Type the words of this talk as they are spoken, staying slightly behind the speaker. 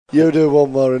You do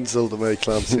one more insult to me,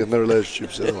 Clancy, and the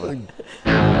relationship's over.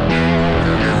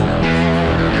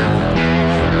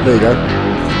 There you go.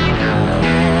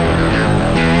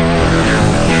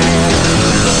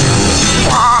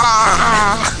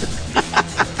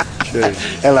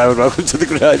 Hello and welcome to the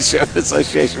Gridiron Show in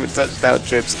association with Touchdown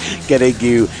Trips, getting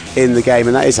you in the game,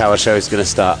 and that is how our show is going to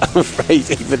start. I'm afraid,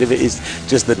 even if it is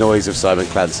just the noise of Simon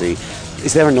Clancy.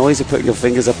 Is there a noise of putting your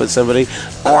fingers up at somebody?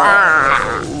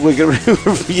 We're going to be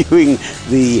reviewing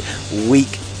the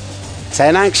Week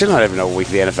 10 action. I don't even know what week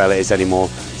of the NFL it is anymore.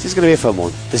 This is going to be a fun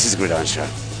one. This is the Gridiron Show.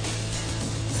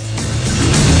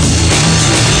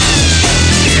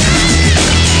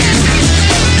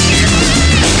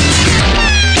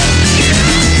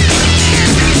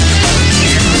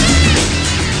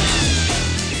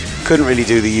 Couldn't really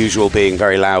do the usual being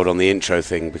very loud on the intro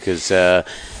thing because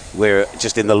we're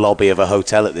just in the lobby of a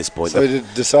hotel at this point. So we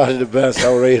decided to burst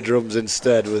our eardrums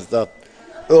instead with that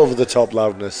over-the-top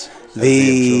loudness.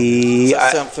 Does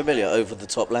that sound familiar,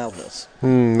 over-the-top loudness?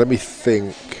 Let me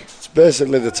think. It's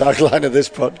basically the tagline of this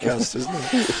podcast, isn't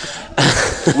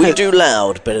it? We do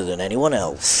loud better than anyone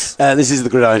else. This is the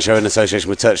Gridiron Show in association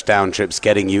with Touchdown Trips,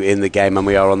 getting you in the game, and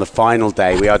we are on the final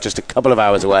day. We are just a couple of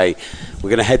hours away.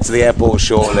 We're going to head to the airport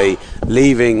shortly,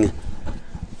 leaving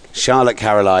Charlotte,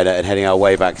 Carolina, and heading our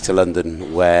way back to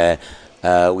London, where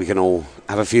we can all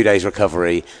have a few days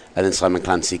recovery, and then Simon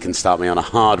Clancy can start me on a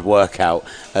hard workout,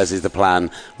 as is the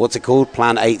plan. What's it called?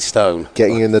 Plan 8 Stone.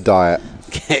 Getting in the diet.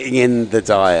 Getting in the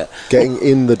diet. Getting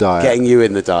in the diet. Getting you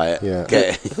in the diet. Yeah.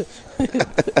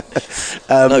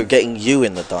 No, getting you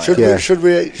in the diet. Should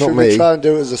we try and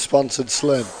do it as a sponsored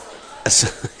slim?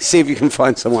 See if you can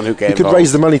find someone who can. You could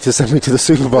raise the money to send me to the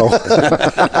Super Bowl.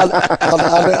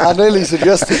 I nearly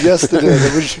suggested yesterday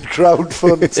that we should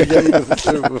crowdfund to get you to the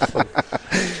Super Bowl.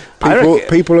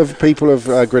 People of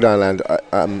Gridironland,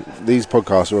 these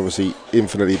podcasts are obviously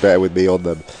infinitely better with me on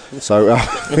them. So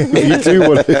if you do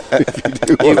want to,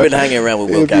 you've been hanging around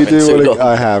with Will Gavin too long.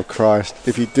 I have, Christ.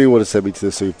 If you do want to send me to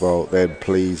the Super Bowl, then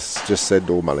please just send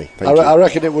all money. I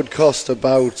reckon it would cost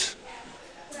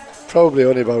probably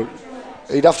only about.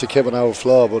 He'd have to keep on our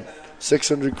floor, but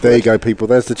 600 quid. There you go, people.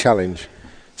 There's the challenge.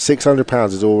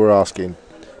 £600 is all we're asking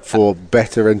for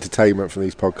better entertainment from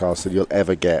these podcasts than you'll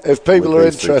ever get. If people are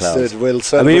interested, we'll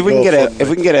send. I mean, if we can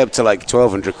get it up to like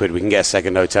 1,200 quid, we can get a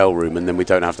second hotel room, and then we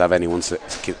don't have to have anyone sit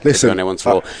on anyone's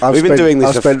floor. We've been doing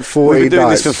this for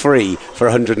free for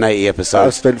 180 episodes.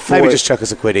 I've spent Maybe just chuck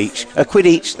us a quid each. A quid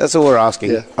each. That's all we're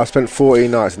asking. Yeah. I've spent 14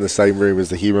 nights in the same room as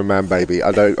the Human Man Baby.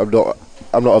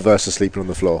 I'm not averse to sleeping on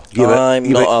the floor. I'm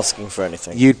not asking for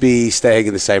anything. You'd be staying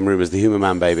in the same room as the Human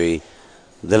Man Baby,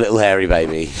 the little hairy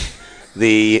baby,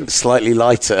 the slightly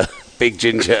lighter Big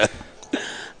Ginger,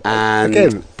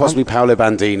 and possibly Paolo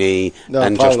Bandini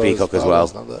and Josh Peacock as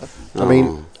well. I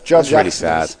mean, John Jackson. Really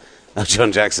sad. Oh,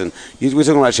 John Jackson. We're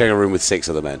talking about sharing a room with 6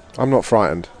 other men. I'm not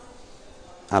frightened.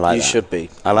 I like you that. should be.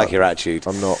 I like your attitude.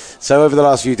 I'm not. So over the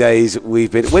last few days, we've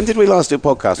been... When did we last do a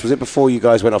podcast? Was it before you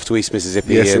guys went off to East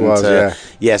Mississippi? Yes, it was, yeah.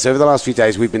 Yeah, so over the last few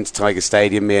days, we've been to Tiger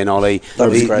Stadium, me and Ollie.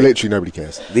 Literally nobody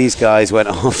cares. These guys went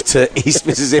off to East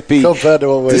Mississippi to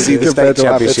see the state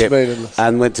championship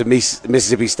and went to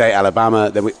Mississippi State,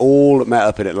 Alabama. Then we all met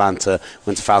up in Atlanta,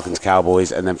 went to Falcons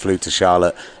Cowboys, and then flew to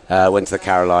Charlotte. Went to the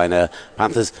Carolina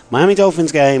Panthers Miami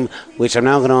Dolphins game, which I'm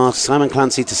now going to ask Simon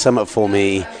Clancy to sum up for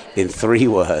me in 3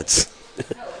 words.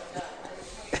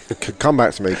 Come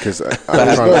back to me, because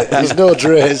there's no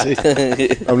Dre, is he?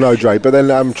 I'm no Dre, but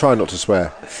then I'm trying not to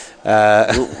swear.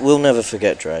 We'll never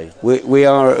forget Dre. We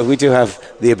do have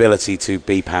the ability to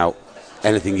beep out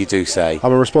anything you do say.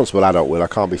 I'm a responsible adult, Will. I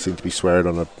can't be seen to be swearing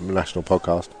on a national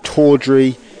podcast.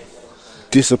 Tawdry,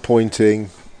 disappointing,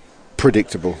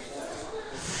 predictable.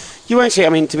 You actually, I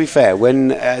mean, to be fair,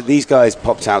 when these guys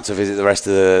popped out to visit the rest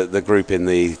of the group in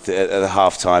the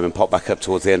half-time and popped back up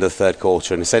towards the end of the third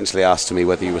quarter and essentially asked me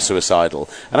whether you were suicidal.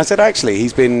 And I said, actually,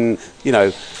 he's been,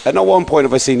 at not one point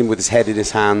have I seen him with his head in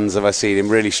his hands, have I seen him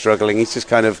really struggling. He's just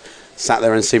kind of sat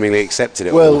there and seemingly accepted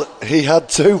it. Well, he had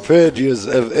 2 pages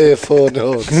of A4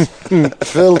 notes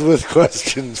filled with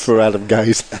questions for Adam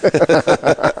Gaze.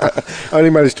 I only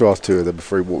managed to ask 2 of them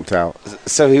before he walked out.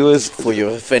 So he was... Before you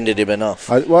offended him enough.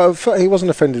 He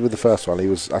wasn't offended with the first one.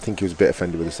 I think he was a bit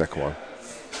offended with the second one.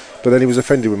 But then he was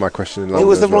offended with my question in London. It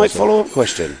was the right follow-up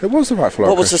question. It was the right follow-up question.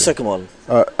 What was the second one?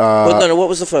 What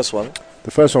was the first one?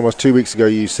 The first one was 2 weeks ago.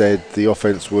 You said the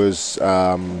offence was...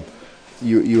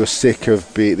 You were sick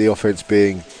of the offence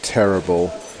being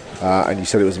terrible, and you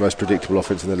said it was the most predictable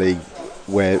offence in the league.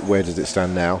 Where does it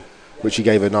stand now? Which he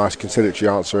gave a nice conciliatory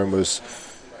answer and was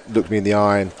looked me in the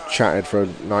eye and chatted for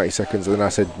 90 seconds, and then I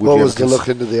said, what was the look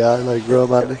into the eye, like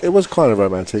romantic? It was kind of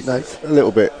romantic. Nice. A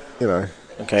little bit, you know,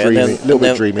 Okay, dreamy, a little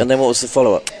bit dreamy. And then what was the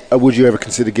follow-up? Would you ever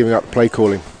consider giving up play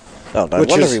calling? Oh, no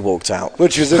wonder he walked out.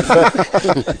 Which was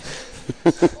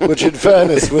which in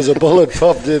fairness was a bullet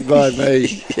popped in by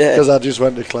me because I just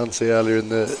went to Clancy earlier in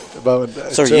the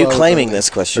Sorry, are you claiming this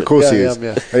question? Of course he is.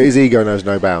 Yeah. His ego knows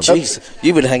no bounds. Jeez,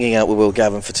 you've been hanging out with Will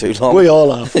Gavin for too long. We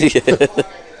all have.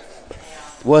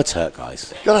 Words hurt,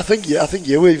 guys. God, I think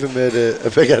you even made a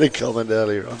big-headed comment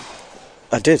earlier on.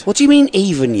 I did. What do you mean,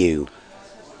 even you?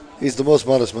 He's the most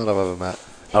modest man I've ever met.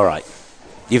 All right.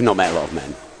 You've not met a lot of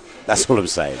men. That's all I'm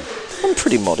saying. I'm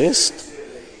pretty modest.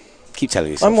 Keep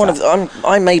telling yourself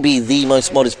I may be the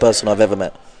most modest person I've ever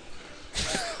met.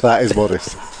 That is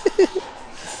modest.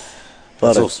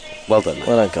 Well done. Well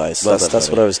done, guys. Well That's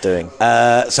what I was doing.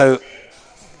 So,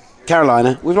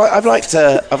 Carolina. I've liked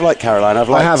Carolina.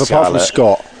 I have, apart from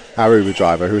Scott, our Uber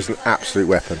driver, who's an absolute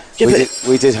weapon. Yeah,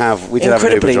 we did have an Uber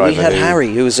incredibly, driver. we had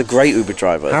Harry, who was a great Uber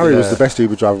driver. Harry was the best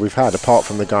Uber driver we've had, apart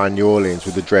from the guy in New Orleans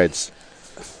with the dreads.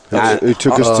 Who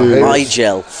took us to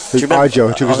iGel. iGel,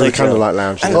 who took us to the Candlelight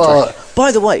Lounge.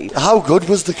 By the way, how good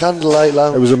was the Candlelight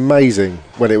Lounge? It was amazing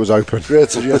when it was open. Great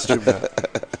suggestion, man.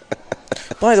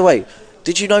 By the way,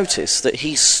 did you notice that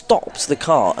he stopped the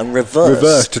car and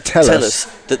reversed to tell us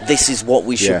that this is what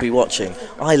we should be watching?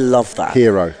 I love that.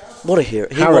 Hero. What a hero.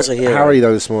 He was a hero. Harry,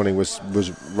 though, this morning was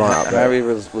right up there. Harry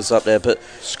was up there, but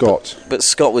Scott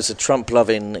was a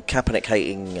Trump-loving,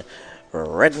 Kaepernick-hating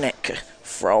redneck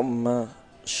from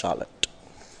Charlotte.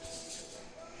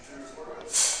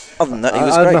 Other than that, he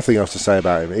was I great. have nothing else to say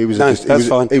about him. He was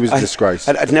fine. He was a disgrace.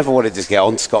 I'd never wanted to get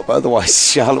on Scott, but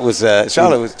otherwise, Charlotte's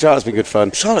been good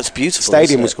fun. Charlotte's beautiful.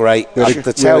 Stadium was great. The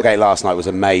tailgate last night was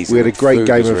amazing. We had a great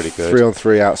game of really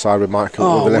 3-on-3 outside with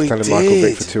Michael, with the left-handed Michael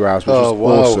Vick for 2 hours, which was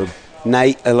awesome.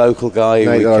 Nate, a local guy,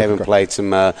 who came and played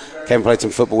some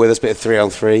football with us, bit of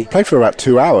 3-on-3. Played for about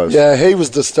 2 hours. Yeah, he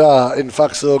was the star. In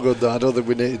fact, so good that I don't think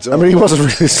we needed to. I mean, he wasn't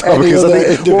really star because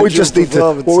I think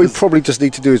what we probably just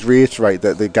need to do is reiterate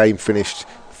that the game finished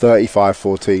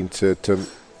 35-14 to.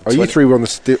 Oh, you three were on the.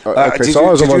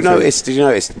 Did you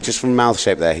notice? Just from mouth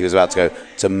shape there, he was about to go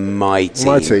to my team.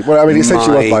 My team. Well, I mean,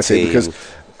 essentially was my team because.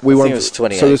 We won. It was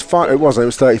 28. So it wasn't. It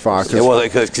was 35. It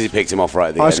wasn't because he picked him off right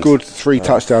at the end. I scored 3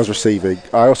 touchdowns receiving.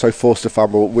 I also forced a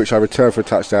fumble, which I returned for a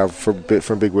touchdown from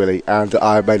Big Willie, and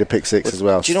I made a pick 6 as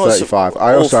well. Do you know 35.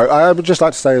 I would just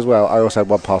like to say as well, I also had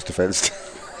 1 pass defence.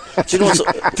 Do you know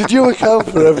did you account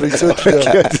for every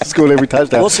touchdown? To score every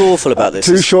touchdown. What's awful about this?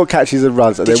 2 short catches and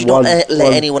runs, and Did then you one. not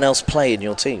let anyone else play in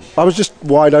your team? I was just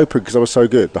wide open because I was so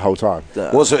good the whole time. You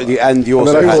also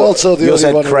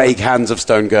had Craig Hands of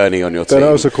Stone Gurney on your team. Then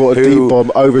I also caught a deep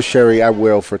bomb over Sherry and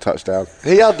Will for a touchdown.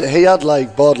 He had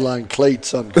like borderline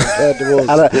cleats on compared to us.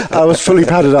 And I was fully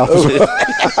padded up as well.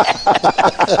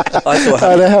 I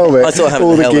had a helmet. I thought having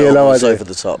all the the helmet gear was over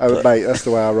the top. Mate, that's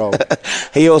the way I roll.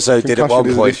 He also did at one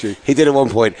Concussion point. is an issue. He did at one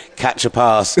point catch a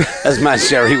pass as Matt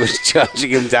Sherry was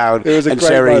charging him down, It was a and great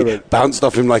Sherry moment. bounced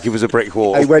off him like he was a brick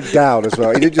wall. He went down as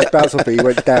well. He didn't just bounce off it, he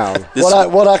went down.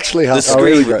 What actually happened?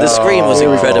 The scream was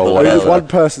incredible. I mean, one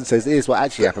person says, here's what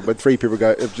actually happened, but 3 people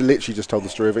literally just told the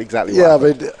story of exactly what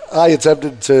happened. I mean, I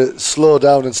attempted to slow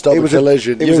down and stop a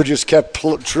collision. You just kept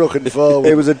trucking forward.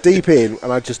 It was a deep in,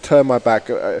 and I just turned my back.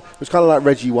 It was kind of like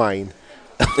Reggie Wayne.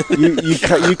 you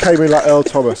came in like Earl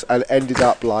Thomas and ended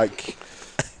up like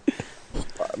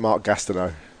Mark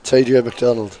Gastineau. TJ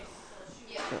McDonald.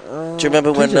 Do you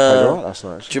remember when? Last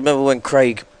night, do you remember when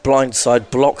Craig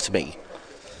blindside blocked me?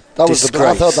 I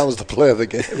thought that was the play of the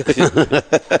game.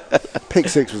 Pick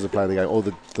 6 was the play of the game, or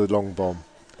the long bomb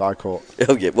that I caught.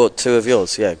 Oh yeah, what, 2 of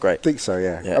yours? Yeah, great. I think so.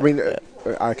 Yeah. I mean,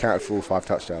 I accounted for all 5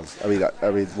 touchdowns. I mean,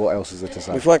 what else is there to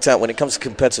say? We've worked out when it comes to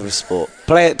competitive sport,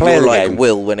 Play of the game.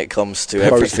 Will when it comes to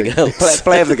everything else.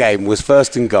 Play of the game was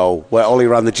first and goal, where Ollie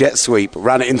ran the jet sweep,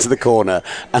 ran it into the corner,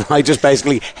 and I just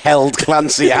basically held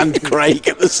Clancy and Craig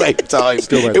at the same time.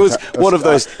 It was one of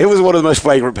the most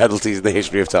flagrant penalties in the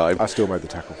history of time. I still made the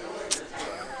tackle.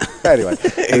 Anyway,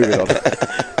 moving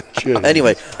on.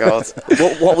 Anyway,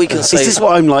 what we can say is this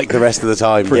what I'm like the rest of the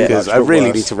time? Because I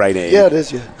really need to rein it in. Yeah, it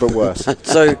is. Yeah, but worse.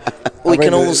 So we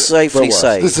can all safely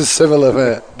say this is similar,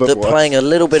 mate. That playing a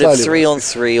little bit of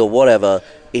 3-on-3 or whatever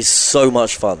is so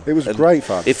much fun. It was great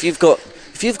fun. If you've got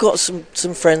some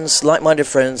friends, like-minded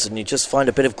friends, and you just find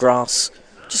a bit of grass,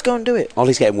 just go and do it.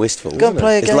 Ollie's getting wistful. Go and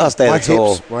play a game. It's last day of the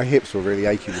tour. My hips were really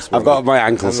aching this morning. I've got my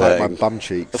ankles hurting. My bum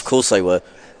cheeks. Of course they were.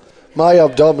 My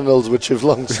abdominals, which have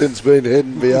long since been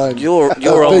hidden behind You're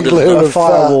a older big layer than A of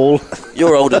firewall.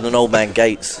 You're older than old man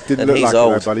Gates. Didn't and look he's like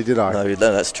old. it, buddy, did I? No,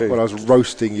 that's true. When I was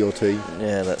roasting your team.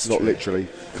 Yeah, that's Not true. literally,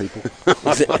 people.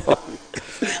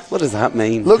 What does that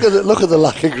mean? Look at the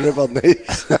lack of grip on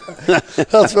these.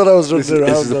 That's what I was running around.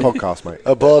 This is a on. podcast, mate.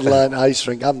 A borderline ice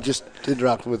rink. I'm just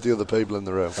interacting with the other people in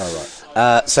the room. All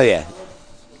right. So yeah,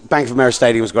 Bank of America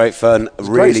Stadium was great fun. a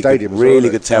Really great good, stadium as well, really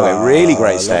isn't good it? tailgate. Really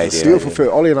great It's stadium. beautiful field.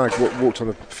 Ollie and I walked on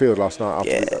the field last night after,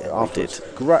 Yeah, we afterwards.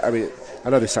 did. Great. I mean, I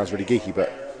know this sounds really geeky,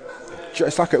 but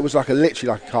it was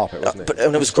literally like a carpet, wasn't it?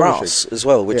 And it was Astonishing. grass as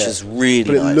well, which Yeah. is really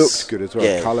But it nice. looked good as well.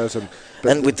 Yeah. Colours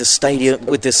And with the stadium,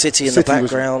 with the city in the City was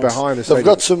background. behind the They've stadium.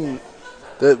 got some,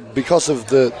 because of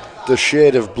the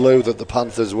shade of blue that the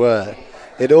Panthers wear,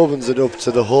 it opens it up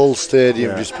to the whole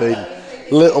stadium Yeah. just being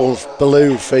little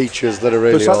blue features that are But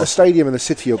really it's like the awesome. stadium and the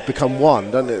city have become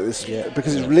one, don't it? Yeah.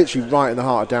 Because it's literally right in the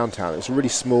heart of downtown. It's a really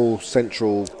small,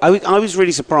 central I was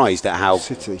really surprised at how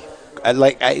city.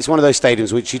 it's one of those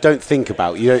stadiums which you don't think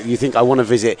about. You think, I want to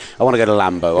visit, I want to go to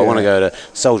Lambeau, I want to go to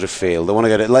Soldier Field, I want to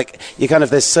go to,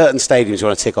 there's certain stadiums you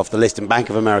want to tick off the list, and Bank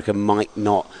of America might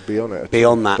not Be on it. be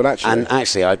on that. But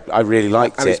actually, I really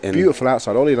liked and it. it's beautiful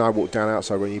outside. Ollie and I walked down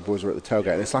outside when you boys were at the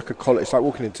tailgate, and it's like a college. It's like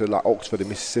walking into like Oxford in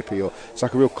Mississippi, or it's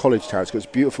like a real college town. It's got this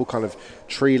beautiful kind of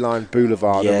tree-lined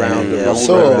boulevard around yeah, it, all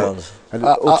So- around. and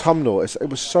autumnal. It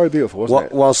was so beautiful, wasn't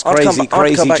it? Whilst I'd come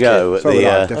Crazy back Joe here. at So would I, the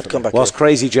definitely. I'd come back whilst here.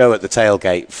 Crazy Joe at the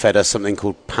tailgate fed us something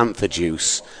called Panther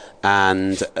Juice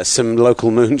and some local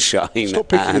moonshine. Stop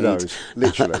picking and, those,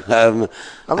 literally. I'm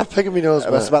not picking my nose,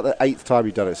 That's man. about the 8th time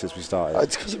you've done it since we started.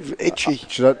 It's because I'm itchy.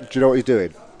 Do you know what he's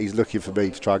doing? He's looking for me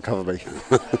to try and cover me.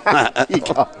 he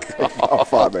can't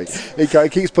find me. He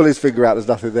keeps pulling his finger out. There's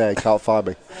nothing there. He can't find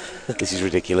me. This is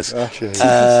ridiculous. Jeez.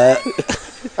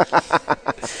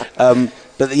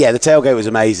 But yeah, the tailgate was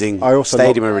amazing. I also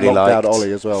Stadium I really knocked liked. down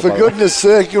Ollie as well. For by the way. goodness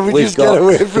sake, can we We've just get got-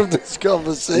 away from this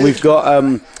conversation? We've got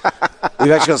we've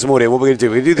actually got some audio. What we're going to do,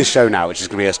 we're going to do the show now, which is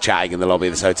going to be us chatting in the lobby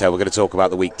of this hotel. We're going to talk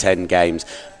about the Week 10 games.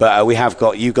 But we have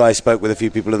got, you guys spoke with a few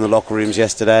people in the locker rooms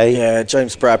yesterday. Yeah,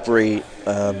 James Bradbury.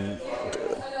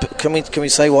 Can we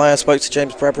say why I spoke to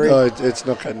James Bradbury? No, it's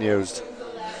not getting used.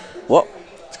 What?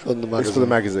 It's called the It's magazine. for the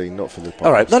magazine, not for the podcast.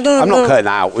 All right. No, I'm not no. cutting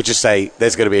that out. We'll just say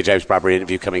there's going to be a James Bradbury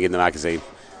interview coming in the magazine.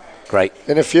 Great.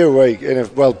 In a few weeks,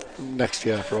 next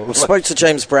year probably. Spoke to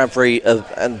James Bradbury,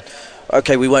 and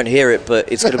okay, we won't hear it,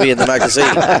 but it's going to be in the magazine.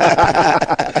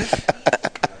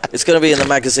 It's going to be in the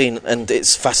magazine, and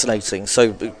it's fascinating.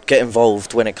 So get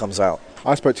involved when it comes out.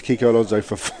 I spoke to Kiko Alonso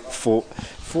for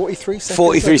 43 seconds.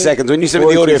 43 seconds. When you sent me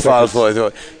the 43 audio file seconds. for it, I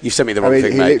thought, you sent me the wrong I mean,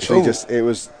 thing, he mate. literally Ooh. it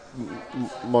was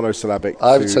monosyllabic.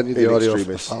 I haven't to sent you the in audio for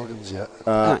the extremis. Falcons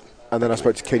yet. And then I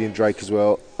spoke to Kenyon Drake as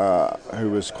well, who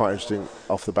was quite interesting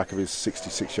off the back of his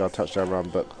 66-yard touchdown run.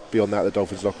 But beyond that, the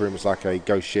Dolphins' locker room was like a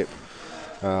ghost ship.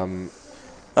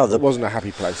 Oh, It wasn't a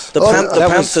happy place. The that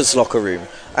was- Panthers locker room,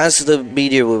 as the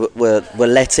media were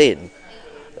let in,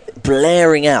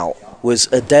 blaring out was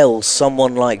Adele,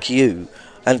 Someone Like You.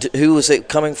 And who was it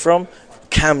coming from?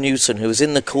 Cam Newton, who was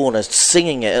in the corner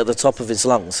singing it at the top of his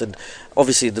lungs. And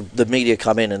obviously the media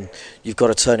come in and you've got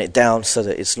to turn it down so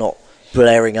that it's not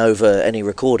blaring over any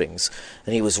recordings.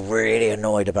 And he was really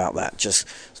annoyed about that, just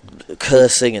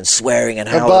cursing and swearing and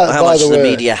how by much the the way-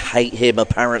 media hate him,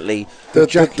 apparently.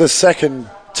 The second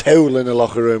towel in a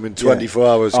locker room in 24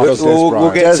 hours. Oh, because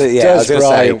we'll get to it, yeah, I was Des gonna say.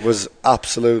 Bryant was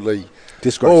absolutely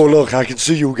Disgraceful. Oh, look, I can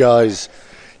see you guys.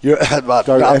 I'm not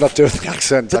doing the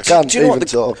accent. I But can't do you know even what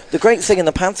talk. the great thing in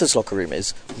the Panthers locker room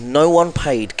is? No one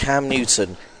paid Cam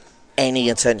Newton any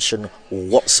attention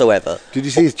whatsoever. Did you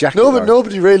see his jacket? No, but though?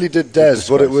 nobody really did Des, Disgrace.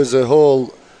 but it was a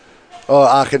whole,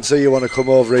 I can see you want to come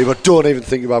over here, but don't even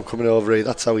think about coming over here.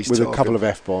 That's how he's with talking. a couple of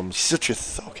F-bombs. He's such a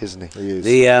thug, isn't he? He is.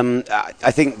 The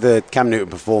I think the Cam Newton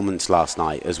performance last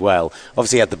night as well.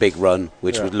 Obviously, he had the big run,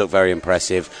 which would look very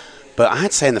impressive. But I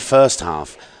had to say, in the first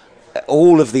half,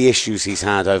 all of the issues he's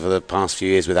had over the past few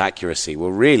years with accuracy were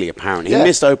really apparent. He Yeah.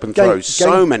 missed open throws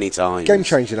so many times. Game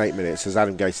changed in 8 minutes, as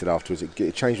Adam Gay said afterwards.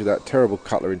 It changed with that terrible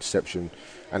Cutler interception,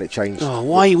 and it changed. Oh,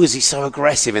 why was he so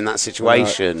aggressive in that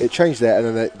situation? It changed there,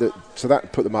 and then so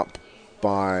that put them up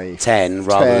by 10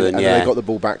 rather 10, than, and yeah. then they got the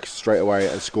ball back straight away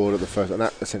and scored at the first, and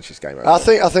that essentially is game over. I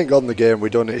think on the game we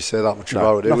don't need to say that much No,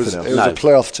 about it. It was nothing else. a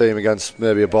playoff team against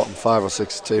maybe a bottom 5 or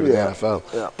 6 team in the Yeah. NFL.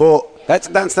 Yeah. But That's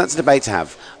a debate to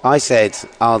have. I said,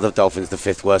 are the Dolphins the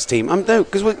 5th worst team? No,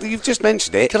 because you've just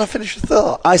mentioned it. can I finish the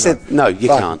thought? I said, no, you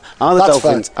Fine. can't.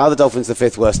 That's Are the Dolphins the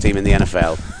 5th worst team in the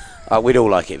NFL? We'd all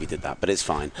like it if he did that, but it's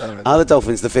fine. Right. Are the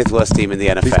Dolphins the 5th worst team in the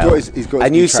NFL? He's got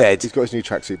and you said he's got his new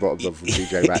tracksuit bottoms on from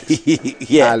TJ Maxx.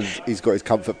 Yeah. And he's got his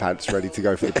comfort pants ready to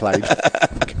go for the plane.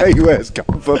 He wears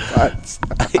comfort pants.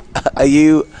 Are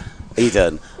you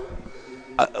done?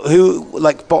 Who,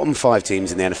 like, bottom 5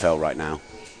 teams in the NFL right now?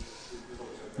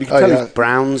 You can tell he's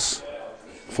Browns,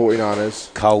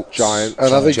 49ers, Colts, Giants.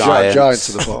 And I think Giants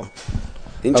are the bottom.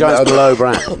 In Giants below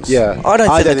Browns? Yeah. I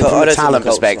don't think from a the talent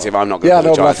Colts perspective, are. I'm not going Yeah, to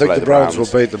no, put the but I Giants think below the Browns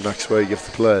will beat them next week if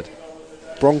they played.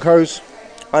 Broncos.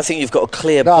 I think you've got a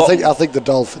clear. No, I think the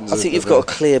Dolphins. I think you've got a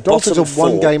clear Dolphins bottom are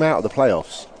one 4. game out of the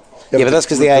playoffs. Yeah, but that's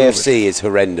because the AFC is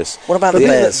horrendous. What about the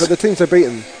Bears? But the teams they've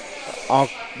beaten are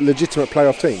legitimate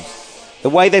playoff teams. The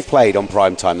way they've played on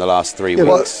prime time the last 3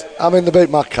 weeks. I mean, they beat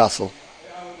Matt Castle.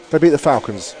 They beat the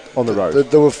Falcons on the road.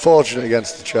 They were fortunate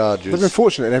against the Chargers. They've been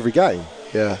fortunate in every game.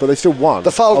 Yeah. But they still won.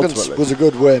 The Falcons ultimately. was a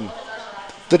good win.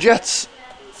 The Jets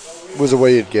was a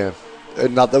weird game.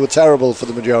 In that they were terrible for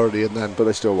the majority, and then But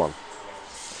they still won.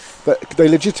 But they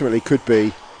legitimately could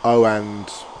be 0 and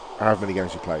however many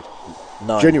games you played.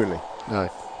 9. Genuinely. no.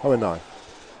 0 and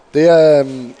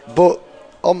 9. But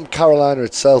on Carolina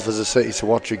itself as a city to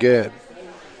watch a game,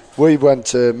 we went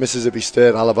to Mississippi State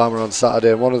and Alabama on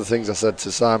Saturday, and one of the things I said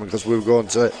to Simon, because we were going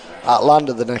to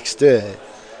Atlanta the next day,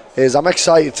 is I'm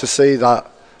excited to see that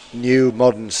new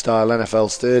modern style NFL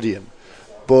stadium,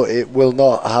 but it will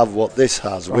not have what this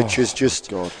has, which is just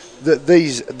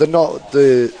they're not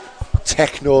the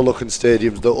techno looking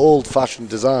stadiums, the old fashioned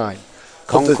design.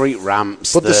 Concrete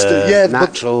ramps, But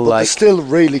natural, but they're still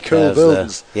really cool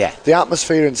buildings. yeah. The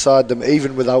atmosphere inside them,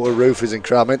 even without a roof, is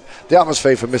incredible. I mean, the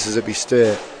atmosphere for Mississippi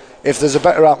State, if there's a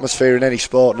better atmosphere in any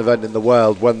sporting event in the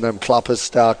world, when them clappers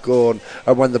start going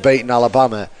and when they're beating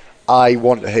Alabama, I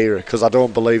want to hear it, because I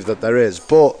don't believe that there is.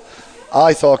 But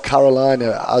I thought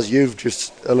Carolina, as you've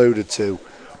just alluded to,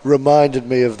 reminded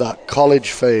me of that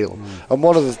college feel. And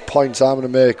one of the points I'm going to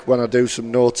make when I do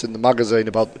some notes in the magazine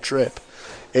about the trip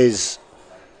is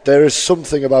there is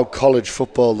something about college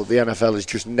football that the NFL is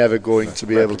just never going to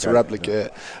be able to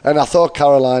replicate. And I thought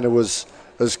Carolina was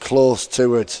as close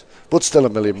to it, but still a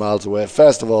million miles away.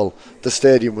 First of all, the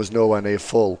stadium was nowhere near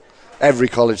full. Every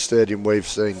college stadium we've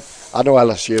seen. I know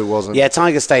LSU wasn't. Yeah,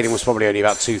 Tiger Stadium was probably only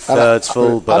about 2/3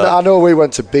 full. But I know we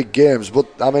went to big games, but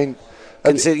I mean,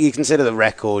 you consider the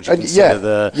record, you and consider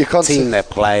you the team they're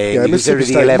playing, Yeah, you consider the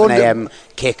Mississippi State 11 Monday- a.m.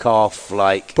 kickoff,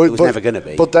 like, it was never going to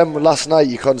be. But then last night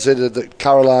you considered that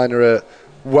Carolina are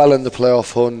well in the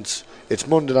playoff hunt. It's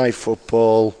Monday Night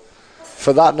Football.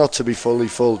 For that not to be fully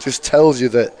full just tells you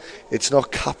that it's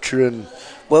not capturing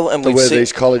and the way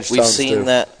these college we've towns seen do.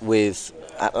 that with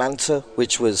Atlanta,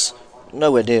 which was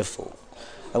nowhere near full,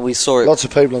 and we saw it. Lots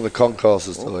of people on the concourse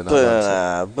are still in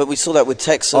Atlanta. But we saw that with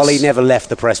Texas. Ollie never left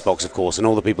the press box, of course, and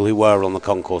all the people who were on the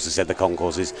concourses said the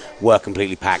concourses were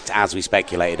completely packed, as we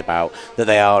speculated about, that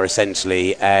they are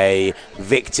essentially a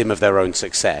victim of their own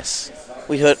success.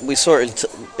 We saw it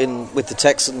with the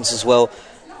Texans as well.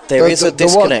 There is a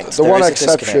disconnect. The There one is a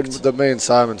exception disconnect. that me and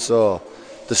Simon saw,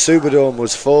 the Superdome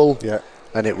was full,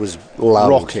 and it was loud.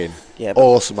 Rocking. Yeah, but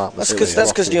Awesome That's atmosphere.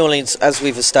 because New Orleans, as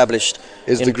we've established,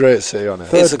 Is the great city on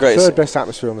it. It's the greatest. Third best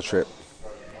atmosphere on the trip.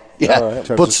 Yeah, In terms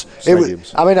but of it was,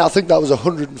 stadiums. I mean, I think that was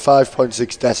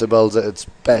 105.6 decibels at its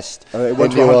best It went in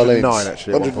to New 109 Orleans.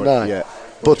 actually. At one point. 109. Yeah.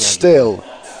 But still,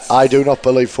 I do not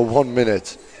believe for 1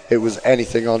 minute it was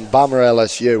anything on Bama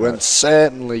LSU, and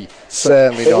certainly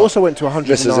It not also went to 109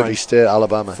 Mississippi State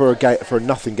Alabama. for a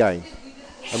nothing game.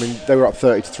 I mean, they were up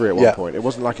 30-3 at one Yeah. point. It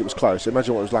wasn't like it was close.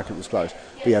 Imagine what it was like if it was close.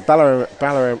 But yeah, Bama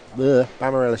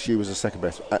LSU was the second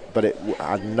best, but it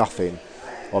had nothing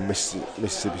on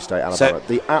Mississippi State Alabama. So-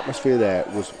 The atmosphere there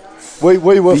was we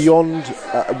were beyond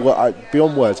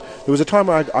words. There was a time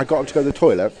where I got up to go to the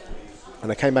toilet,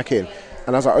 and I came back in.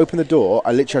 And as I opened the door,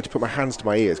 I literally had to put my hands to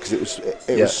my ears because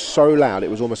it was so loud. It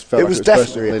was almost felt It like was it was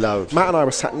bursting definitely in. loud. Matt and I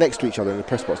were sat next to each other in the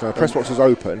press box. Now the press box was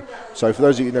open, so for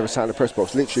those of you who never sat in the press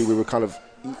box, literally we were kind of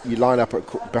you line up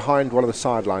behind one of the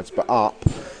sidelines, but up.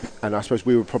 And I suppose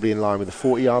we were probably in line with the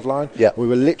 40-yard line. Yeah. We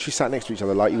were literally sat next to each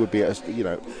other like you would be at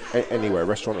anywhere, a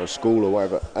restaurant or a school or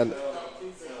whatever. And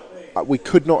we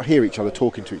could not hear each other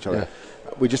talking to each other. Yeah.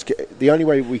 The only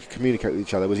way we could communicate with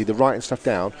each other was either writing stuff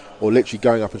down or literally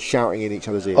going up and shouting in each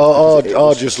other's ears. or Because it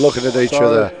was just looking at each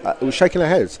other. It was shaking our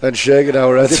heads. and shaking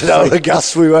our heads at how the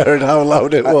gas we were and how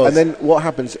loud it was. And then what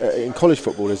happens in college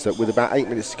football is that with about 8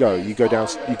 minutes to go, you go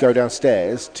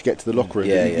downstairs to get to the locker room.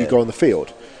 And you go on the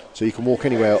field, so you can walk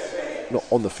anywhere, not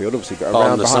on the field obviously, but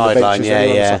around the behind the sideline, benches. yeah, and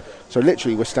on the yeah. side. So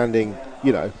literally, we're standing,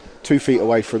 2 feet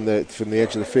away from the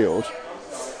edge of the field,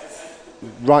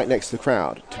 right next to the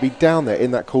crowd. To be down there in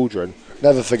that cauldron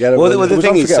Never forget it. Well, the It was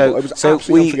thing is, unforgettable. It was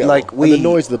absolutely unforgettable. And the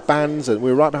noise of the bands, and we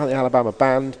were right behind the Alabama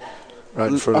band. right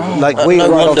in front of them. like No, we no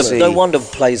right wonder, obviously- no wonder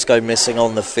plays go missing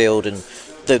on the field and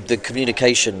the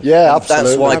communication. Yeah, That's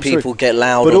absolutely. why Absolutely. people get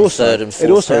loud But on also, third and it fourth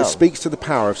also down. speaks to the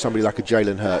power of somebody like a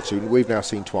Jalen Hurts, who we've now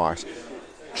seen twice.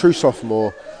 True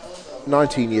sophomore,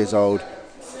 19 years old,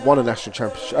 won a national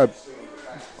championship,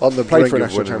 On the played brink for a of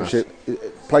national winning it.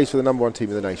 championship, plays for the number one team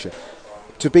in the nation.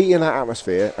 To be in that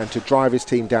atmosphere and to drive his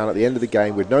team down at the end of the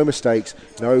game with no mistakes,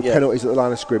 no penalties at the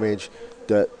line of scrimmage,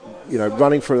 that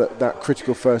running for that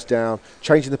critical first down,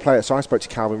 changing the play. So I spoke to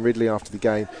Calvin Ridley after the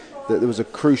game that there was a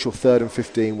crucial 3rd and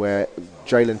 15 where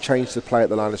Jalen changed the play at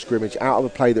the line of scrimmage out of a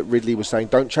play that Ridley was saying,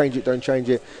 don't change it, and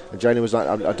Jalen was like,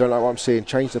 I don't like what I'm seeing,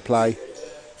 change the play.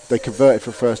 They converted for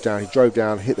a first down. He drove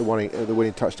down, hit the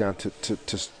winning touchdown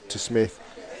to Smith.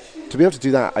 To be able to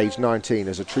do that at age 19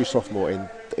 as a true sophomore in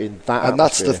that And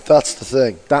that's atmosphere, the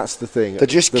thing. that's the thing. They're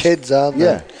just kids, aren't they?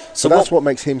 Yeah. So So that's what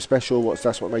makes him special.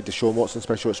 That's what made Deshaun Watson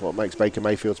special. It's what makes Baker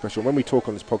Mayfield special. When we talk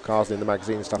on this podcast and in the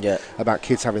magazine and stuff about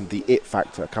kids having the it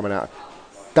factor coming out,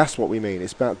 that's what we mean.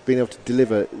 It's about being able to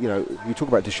deliver. You talk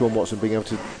about Deshaun Watson being able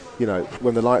to,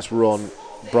 when the lights were on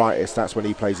brightest, that's when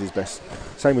he plays his best.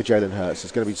 Same with Jalen Hurts.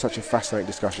 It's going to be such a fascinating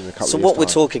discussion in a couple So of years' what we're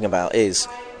time. talking about is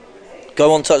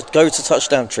go to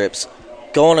touchdown trips,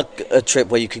 go on a trip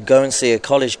where you can go and see a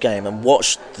college game and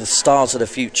watch the stars of the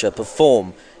future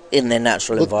perform in their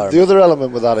natural But environment. the other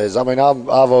element with that is, I mean, I've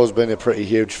always been a pretty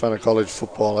huge fan of college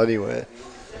football anyway.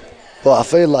 But I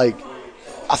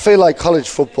feel like college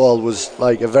football was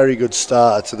like a very good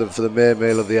starter for the main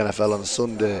meal of the NFL on a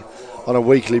Sunday, on a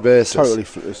weekly basis. Totally,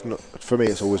 it's not for me.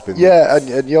 It's always been Yeah,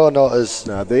 and you're not as.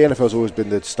 No, the NFL's always been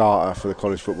the starter for the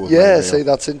college football. Yeah, main see, deal.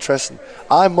 that's interesting.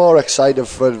 I'm more excited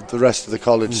for the rest of the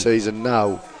college season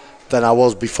now than I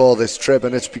was before this trip,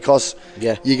 and it's because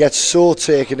you get so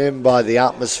taken in by the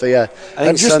atmosphere I think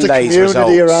and just Sunday's the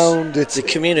community results- around. It's The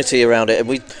community around it,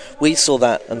 and we saw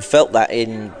that and felt that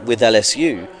with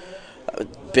LSU.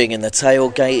 Being in the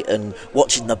tailgate and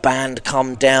watching the band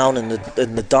come down and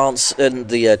the dance and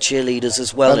the cheerleaders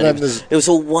as well, And and then it was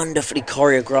all wonderfully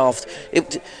choreographed.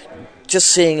 Just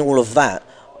seeing all of that,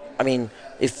 I mean,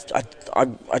 if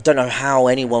I don't know how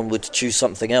anyone would choose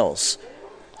something else.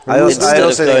 I also Instead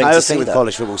of going to see think with that.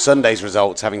 college football, Sunday's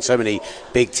results, having so many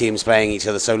big teams playing each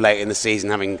other so late in the season,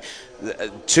 having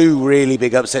two really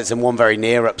big upsets and one very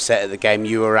near upset at the game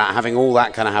you were at, having all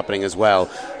that kind of happening as well,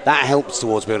 that helps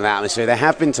towards building an atmosphere. There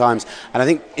have been times, and I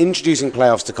think introducing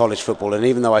playoffs to college football, and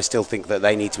even though I still think that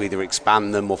they need to either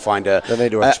expand them or find a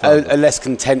less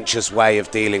contentious way of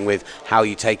dealing with how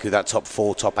you take who that top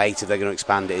 4, top 8, if they're going to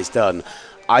expand it, is done,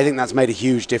 I think that's made a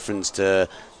huge difference to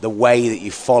the way that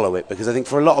you follow it, because I think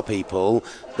for a lot of people,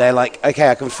 they're like, okay,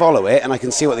 I can follow it and I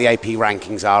can see what the AP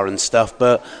rankings are and stuff,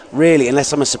 but really,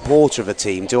 unless I'm a supporter of a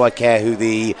team, do I care who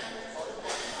the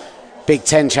Big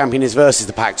Ten champion is versus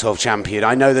the Pac-12 champion?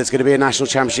 I know there's going to be a national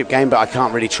championship game, but I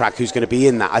can't really track who's going to be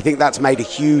in that. I think that's made a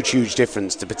huge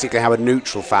difference to particularly how a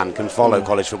neutral fan can follow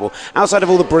college football, outside of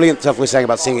all the brilliant stuff we're saying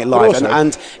about seeing it live. also-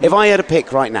 And if I had a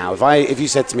pick right now, if you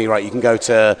said to me, right, you can go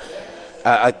to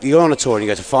you're on a tour and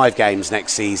you go to 5 games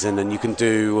next season and you can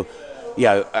do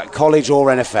college or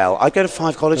NFL, I'd go to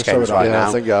 5 college games would I. right Yeah, I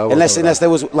now, think I would. unless there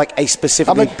was like a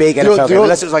specifically I mean, big the- NFL the game, o-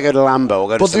 unless it was like go to Lambeau or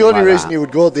go to But the something only like reason that. you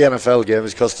would go to the NFL game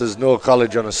is because there's no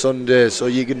college on a Sunday, so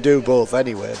you can do both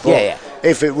anyway. But Yeah.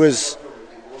 if it was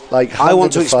like I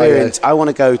want to handed fire- experience. I want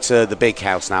to go to the big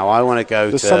house now. I want to go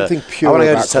There's to. something pure I want to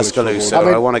go about to college Tuscaloosa. football. I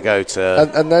mean, I want to go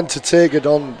to. and then to take it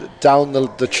on down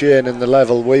the chain and the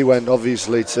level, we went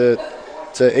obviously to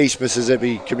East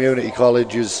Mississippi Community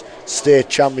College's state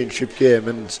championship game,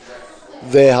 and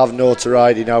they have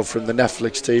notoriety now from the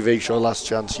Netflix TV show Last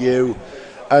Chance U.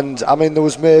 And I mean, there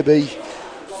was maybe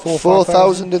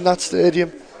 4,000 in that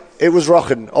stadium. It was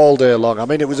rocking all day long. I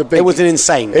mean, it was a big. It was an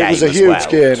insane game. It was a as huge well.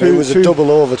 game. It was a double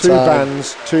overtime. 2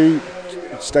 vans, 2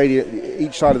 stadium,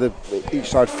 each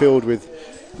side filled with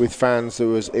fans. It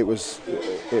was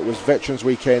Veterans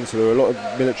Weekend, so there were a lot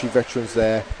of military veterans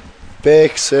there.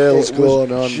 Bake sales It was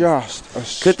going on.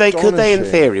 Just Could they, in astonishing.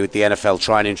 theory, with the NFL,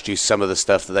 try and introduce some of the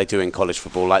stuff that they do in college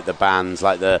football, like the bands,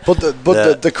 like the.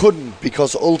 But they couldn't,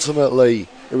 because ultimately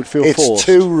It would feel it's forced.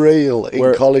 too real in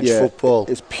Where- college yeah, football.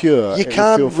 It's pure. You It would feel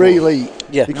can't forced. really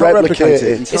Yeah. You can't replicate it.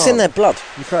 You It's in can't. their blood.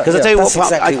 You can't. Because I tell you that's what,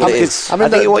 exactly what it is. I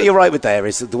think what you're right with there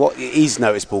is that what is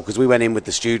noticeable, because we went in with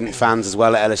the student fans as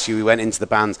well at LSU. We went into the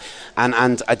bands,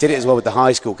 and I did it as well with the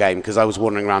high school game, because I was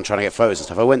wandering around trying to get photos and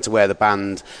stuff. I went to where the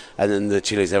band and then the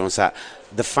cheerleaders, everyone sat.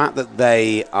 the fact that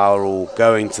they are all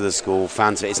going to the school,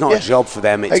 fans of it, it's not a job for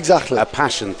them, it's a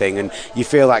passion thing, and you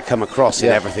feel that come across in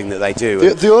everything that they do.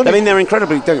 I mean, they're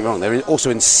incredibly, don't get me wrong, they're also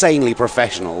insanely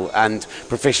professional and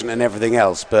proficient in everything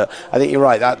else, but I think you're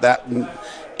right, that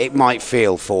it might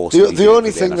feel forced. The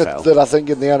only thing that I think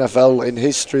in the NFL, in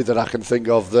history, that I can think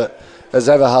of that has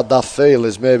ever had that feel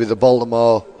is maybe the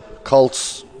Baltimore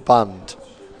Colts band.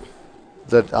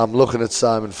 That I'm looking at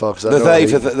Simon Fox. The 30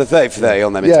 for 30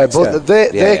 on them. Yeah, but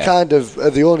they kind of are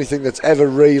the only thing that's ever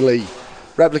really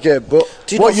replicated. But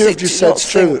what you've just said is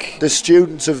true. The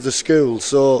students of the school,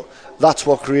 so that's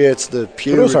what creates the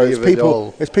purity also, it's of people, it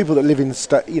all. It's people that live in the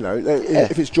state. You know,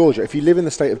 if it's Georgia, if you live in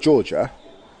the state of Georgia,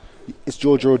 it's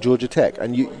Georgia or Georgia Tech,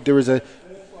 and there is a.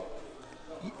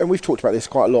 And we've talked about this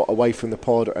quite a lot away from the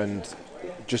pod and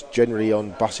just generally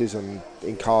on buses and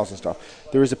in cars and stuff.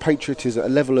 There is a patriotism, a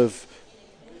level of.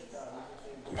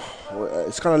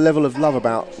 It's kind of level of love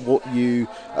about what you,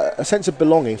 a sense of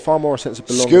belonging, far more a sense of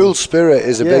belonging. School spirit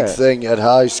is a big thing at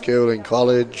high school, in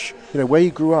college. You know, where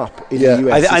you grew up in the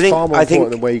US is far more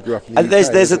important than where you grew up in the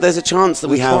UK. There's a chance that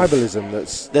we have tribalism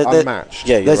that's unmatched.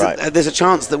 Yeah, you're right. There's a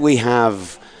chance that we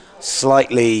have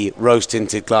slightly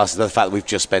rose-tinted glasses of the fact that we've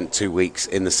just spent 2 weeks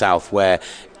in the South, where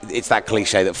it's that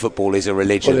cliche that football is a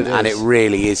religion, and it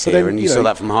really is here. And you saw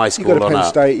that from high school on up. You go to Penn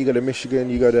State, you go to Michigan,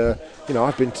 you go to,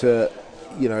 I've been to.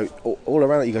 All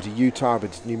around it. You go to Utah, I've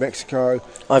been to New Mexico.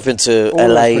 I've been to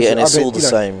LA, and it's all the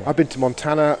same. I've been to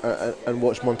Montana and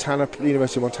watched the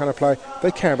University of Montana play.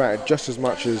 They care about it just as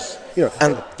much as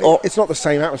And it's not the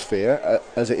same atmosphere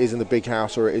as it is in the Big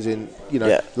House, or it is in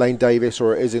Lane Davis,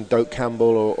 or it is in Doak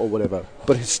Campbell, or whatever.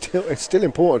 But it's still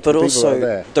important. But to also, people out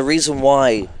there. The reason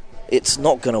why it's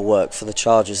not going to work for the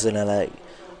Chargers in LA,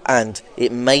 and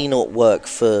it may not work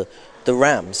for the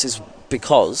Rams, is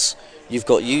because you've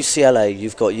got UCLA,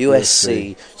 you've got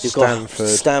USC, you've got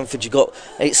Stanford,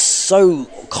 it's so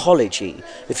collegey.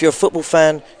 If you're a football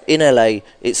fan in LA,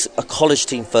 it's a college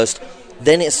team first,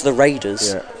 then it's the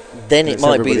Raiders, then it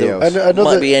might be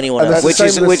might be anyone else. Which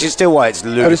is still why it's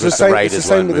ludicrous the Raiders. It's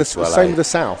the same with the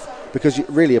South, because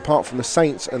really, apart from the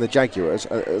Saints and the Jaguars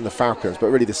and the Falcons, but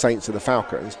really the Saints and the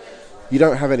Falcons, you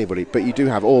don't have anybody, but you do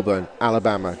have Auburn,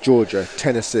 Alabama, Georgia,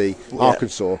 Tennessee,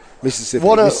 Arkansas,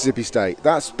 Mississippi State.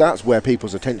 That's where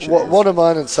people's attention is. One of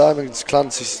mine and Simon's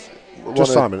Clancy's.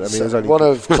 Simon. I mean, there's only one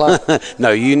of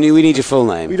No, we need your full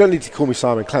name. You don't need to call me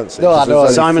Simon Clancy. No, I know.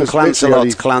 Simon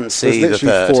Clancelot Clancy the third. There's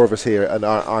literally 4 of us here, and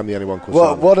I'm the only one called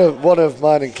Simon. One of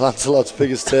mine and Clancelot's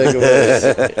biggest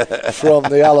takeaways from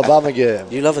the Alabama game.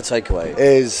 You love a takeaway.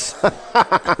 Is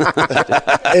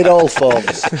in all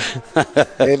forms.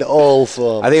 In all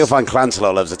forms. I think you'll find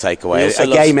Clancelot loves a takeaway. A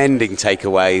game-ending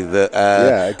takeaway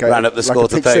that ran up the score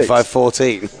to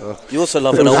 35-14. You also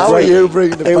love an How are you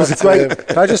bringing the was a great.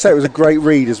 Can I just say it was a great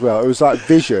read as well? It was like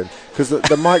vision, because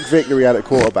the Mike Vick we had at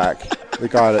quarterback, the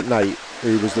guy at Nate,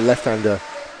 who was the left-hander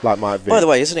like Mike Vick. By the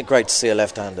way, isn't it great to see a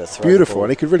left-hander throw beautiful, the ball?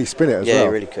 And he could really spin it as well. Yeah, he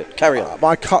really could. Carry on.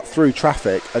 I cut through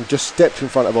traffic and just stepped in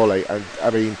front of Ollie, and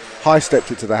high-stepped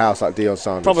it to the house like Deion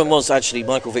Sanders. Problem was, actually,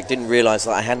 Michael Vick didn't realise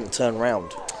that I hadn't turned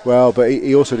round. Well, but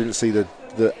he also didn't see the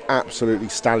absolutely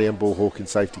stallion ball hawking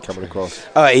safety coming across.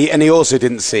 And he also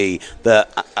didn't see that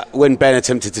when Ben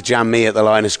attempted to jam me at the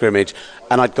line of scrimmage,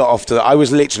 and I'd got off I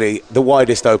was literally the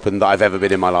widest open that I've ever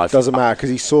been in my life. Doesn't matter, because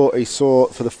he saw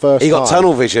for the first time. He got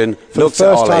tunnel vision, for looked the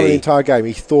first at time in Ollie. the entire game.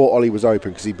 He thought Ollie was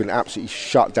open because he'd been absolutely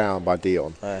shut down by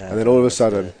Dion, and then all of a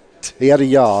sudden he had a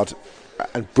yard,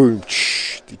 and boom,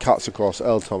 he cuts across.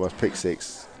 Earl Thomas, pick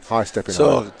six. High stepping.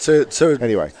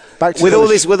 Anyway, back to with all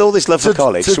this love for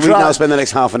college, so we now spend the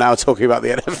next half an hour talking about the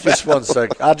NFL. Just one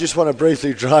sec. I just want to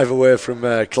briefly drive away from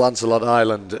Clancelot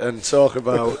Island and talk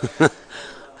about.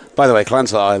 By the way,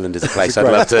 Clancelot Island is a place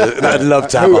I'd love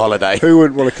to have a holiday. Who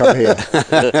wouldn't want to come here?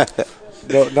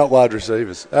 No, not wide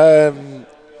receivers,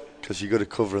 because you got to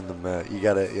cover them. You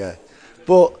get it, yeah.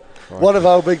 But one of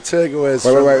our big takeaways.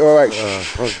 Wait.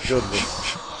 Oh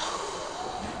goodness!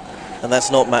 And that's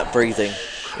not Matt breathing.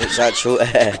 It's actual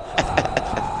air.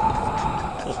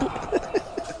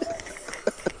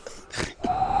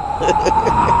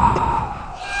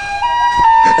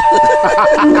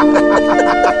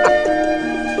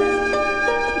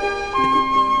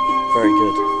 Very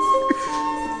good.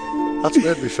 That's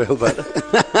made me feel better.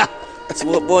 So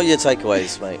what are your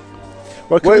takeaways, mate?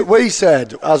 We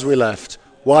said, as we left,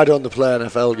 why don't they play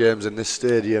NFL games in this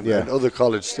stadium and other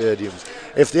college stadiums?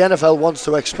 If the NFL wants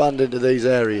to expand into these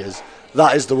areas,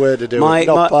 that is the way to do it,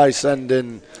 not by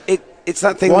sending... It's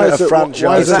that thing with a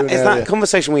franchise. It's that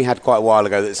conversation we had quite a while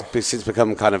ago that's since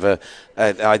become kind of an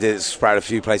idea that's sprouted a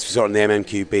few places. We saw it in the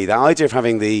MMQB. That idea of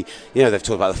having they've talked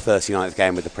about the 39th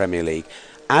game with the Premier League.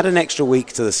 add an extra week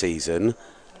to the season,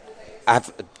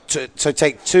 so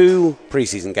take 2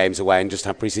 pre-season games away and just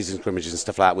have pre-season scrimmages and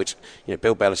stuff like that, which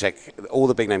Bill Belichick, all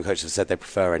the big name coaches have said they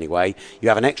prefer anyway. You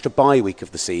have an extra bye week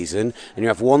of the season, and you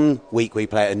have 1 week where you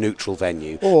play at a neutral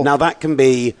venue. Now that can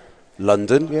be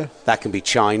London, that can be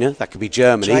China, that could be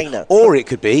Germany, or it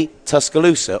could be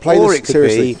Tuscaloosa,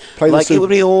 it would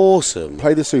be awesome.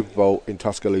 Play the Super Bowl in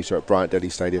Tuscaloosa at Bryant-Denny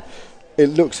Stadium. It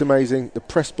looks amazing. The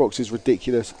press box is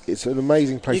ridiculous. It's an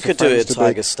amazing place. You could do it at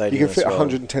Tiger Stadium. You can fit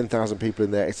 110,000 people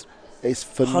in there. It's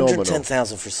phenomenal.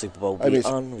 110,000 for a Super Bowl would be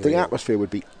unreal. The atmosphere would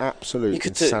be absolute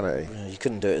insanity. You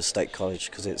couldn't do it at State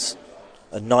College because it's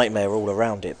a nightmare all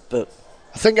around it. But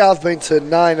I think I've been to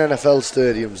 9 NFL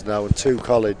stadiums now and 2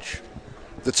 college.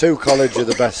 The 2 college are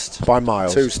the best by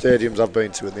miles. 2 stadiums I've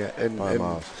been to in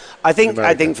miles. I think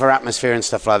for atmosphere and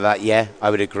stuff like that, I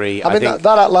would agree. I mean, that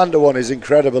Atlanta one is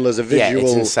incredible as a visual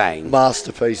it's insane.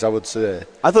 Masterpiece, I would say.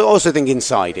 I also think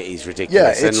inside it is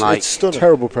ridiculous. Yeah, it's stunning.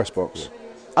 Terrible press box.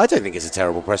 I don't think it's a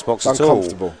terrible press box at all.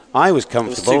 Uncomfortable. I was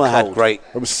comfortable. It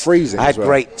was freezing. I had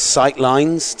great sight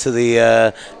lines to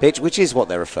the pitch, which is what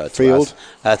they're referred to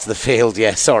as. To the field,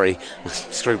 sorry. I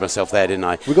screwed myself there, didn't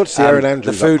I? We got to see Aaron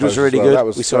Andrews. The food was really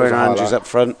good. We saw Aaron Andrews up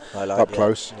front. Up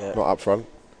close, not up front.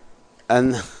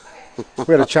 And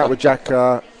we had a chat with Jack.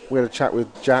 Jack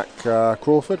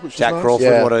Crawford, which Jack was nice.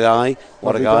 Crawford, what a guy,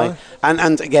 what a guy.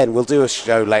 And again, we'll do a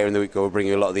show later in the week where we'll bring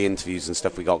you a lot of the interviews and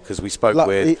stuff we got because we spoke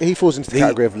with. He falls into the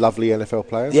category of lovely NFL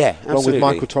players. Yeah, absolutely. Along with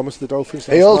Michael Thomas, the Dolphins.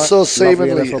 He also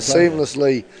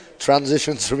seamlessly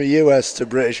transitions from a US to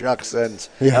British accent.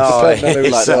 And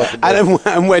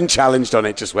when challenged on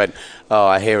it, just went,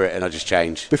 I hear it, and I just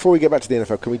change. Before we get back to the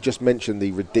NFL, can we just mention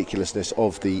the ridiculousness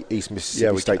of the East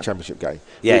Mississippi State Championship game?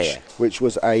 Which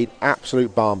was an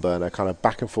absolute barn burner, kind of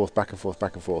back and forth.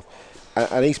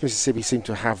 And East Mississippi seemed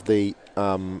to have the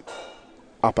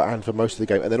upper hand for most of the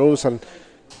game. And then all of a sudden,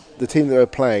 the team that were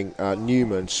playing,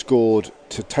 Newman, scored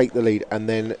to take the lead, and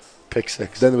then pick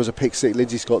 6. Then there was a pick 6.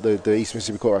 Lindsay Scott, the East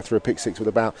Mississippi quarterback, threw a pick 6 with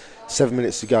about 7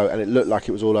 minutes to go, and it looked like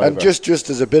it was all over. And just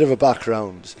as a bit of a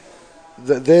background,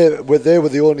 they were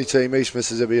the only team East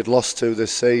Mississippi had lost to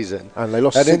this season. And they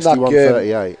lost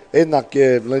 61-38. In that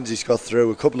game, Lindsay Scott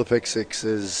threw a couple of pick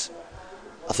 6s,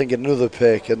 I think another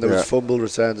pick, and there was fumble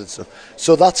returns and stuff.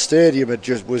 So that stadium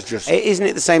was just. Isn't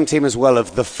it the same team as well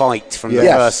of the fight from the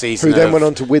first season? Who then went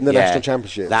on to win the national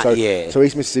championship that year. So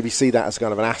East Mississippi see that as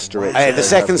kind of an asterisk. The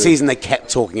second season they kept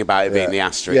talking about it being the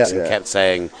asterisk and kept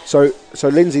saying. So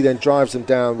Lindsay then drives them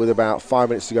down with about 5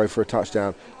 minutes to go for a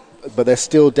touchdown, but they're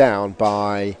still down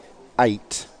by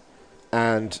 8,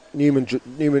 and Newman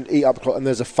eat up the clock, and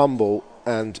there's a fumble.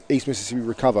 And East Mississippi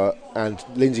recover, and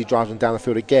Lindsay drives them down the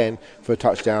field again for a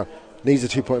touchdown, needs a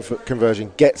 2-point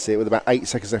conversion, gets it with about 8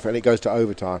 seconds left, and it goes to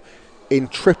overtime. In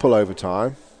triple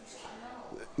overtime,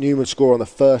 Newman score on the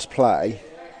first play,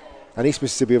 and East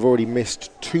Mississippi have already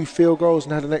missed 2 field goals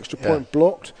and had an extra point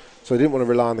blocked, so they didn't want to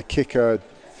rely on the kicker.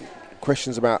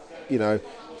 Questions about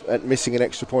missing an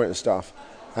extra point and stuff.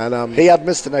 And he had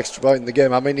missed an extra point in the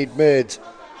game. I mean, he'd made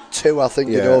 2, I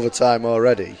think, in overtime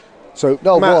already. So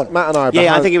Matt and I.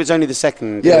 I think it was only the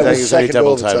second. Yeah, it was second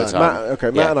double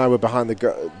overtime. Matt and I were behind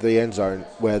the end zone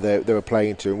where they were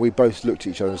playing into, and we both looked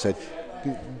at each other and said,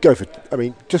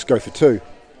 just go for 2.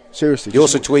 Seriously. You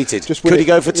also tweeted, could he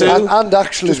go for 2? And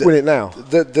actually, just win it now.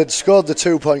 They'd scored the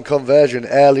 2-point conversion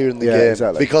earlier in the game,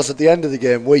 exactly. because at the end of the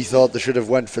game we thought they should have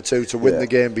went for 2 to win the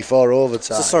game before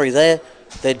overtime. So sorry, they're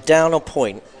down a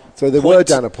point. So they were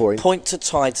down a point. Point to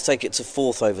tie to take it to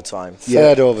 4th overtime.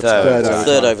 Third overtime.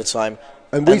 Third overtime.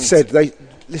 And we said,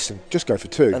 just go for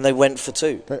 2. And they went for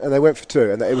 2. And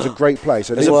it was a great play.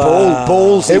 So it was a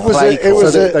ballsy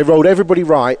play. They rolled everybody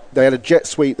right. They had a jet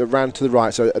sweep that ran to the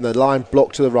right, and the line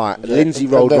blocked to the right. And Lindsay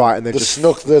rolled right, and then just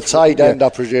snuck the tight end, I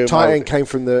presume. Tight end came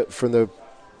from the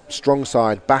strong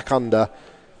side, back under.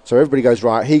 So everybody goes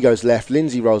right, he goes left,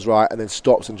 Lindsay rolls right, and then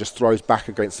stops and just throws back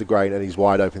against the grain, and he's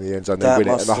wide open in the end zone. They win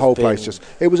it, and the whole place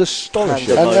it was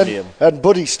astonishing. And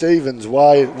Buddy Stevens,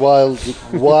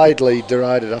 widely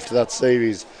derided after that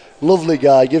series. Lovely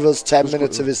guy, give us 10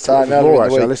 minutes of his time. I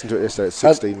listened to it yesterday, it's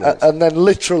 16 minutes. And then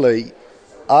literally,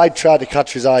 I tried to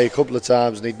catch his eye a couple of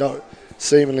times, and he'd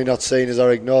seemingly not seen us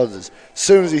or ignored us. As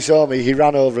soon as he saw me, he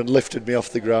ran over and lifted me off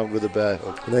the ground with a bear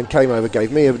hug. And then came over,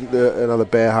 gave me another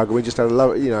bear hug, and we just had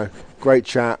a great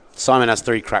chat. Simon has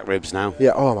 3 cracked ribs now.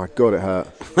 Yeah, oh my God, it hurt.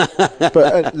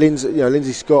 But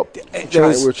Lindsay Scott,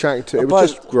 we were chatting to, it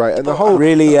was just great. And the whole,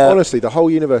 honestly, the whole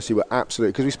university were absolute,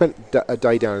 because we spent a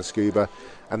day down in Scuba,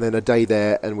 and then a day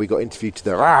there, and we got interviewed to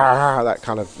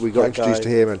we got introduced to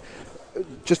him, and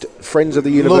just friends of the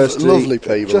university. Lovely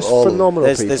people. Just phenomenal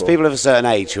people. There's people of a certain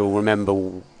age who will remember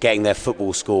getting their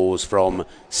football scores from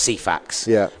CFAX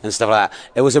and stuff like that.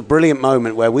 It was a brilliant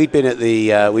moment where we'd been at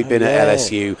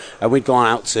LSU, and we'd gone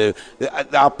out to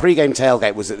our pre-game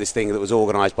tailgate was at this thing that was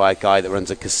organised by a guy that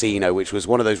runs a casino, which was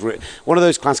one of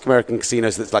those classic American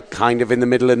casinos that's like kind of in the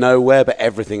middle of nowhere, but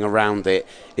everything around it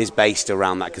is based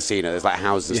around that casino. There's like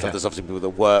houses and stuff. There's obviously people that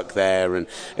work there, and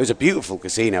it was a beautiful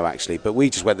casino actually. But we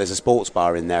just went. There's a sports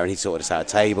bar in there, and he sorted us out a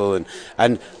table,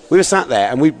 and we were sat there,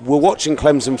 and we were watching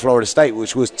Clemson, Florida State,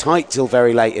 which was tight till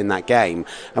very late in that game.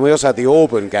 And we also had the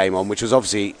Auburn game on, which was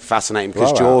obviously fascinating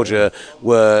because Georgia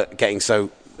were getting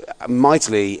so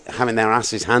mightily having their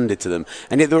asses handed to them.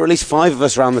 And yet there were at least 5 of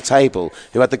us around the table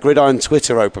who had the Gridiron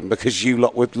Twitter open because you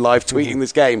lot were live tweeting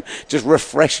this game, just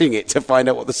refreshing it to find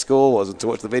out what the score was and to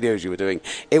watch the videos you were doing.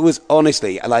 It was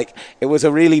honestly, it was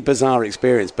a really bizarre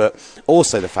experience, but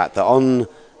also the fact that on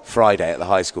Friday at the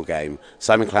high school game,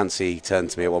 Simon Clancy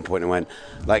turned to me at one point and went,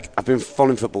 I've been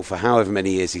following football for however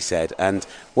many years, he said, and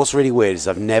what's really weird is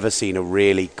I've never seen a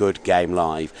really good game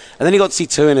live. And then he got to see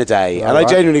 2 in a day, and I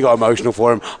genuinely got emotional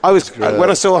for him. When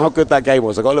I saw how good that game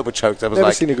was, I got a little bit choked. I was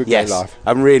never seen a good game live.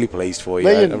 I'm really pleased for you.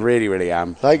 I really, really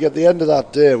am. At the end of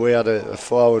that day, we had a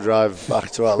 4-hour drive back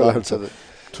to Atlanta.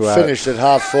 Finished at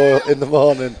 4:30 in the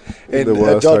morning in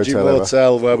a dodgy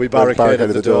motel where we barricaded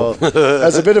the door.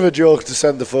 As a bit of a joke to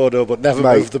send the photo, but never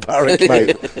moved the barricade.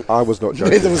 Mate, I was not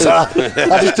joking. Neither was I.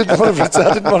 I just didn't want to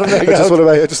make it. I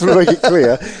just want to make it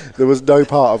clear, there was no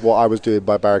part of what I was doing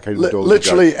by barricading the door.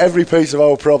 Literally every piece of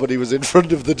our property was in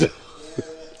front of the door.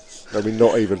 I mean,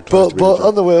 not even close But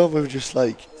on the way home, we were just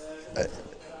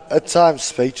at times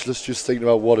speechless, just thinking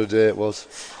about what a day it was.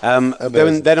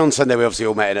 Then on Sunday we obviously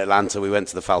all met in Atlanta. We went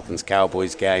to the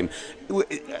Falcons-Cowboys game. We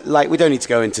don't need to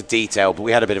go into detail, but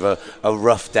we had a bit of a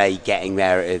rough day getting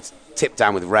there. It tipped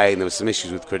down with rain. There was some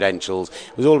issues with credentials.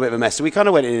 It was all a bit of a mess. So we kind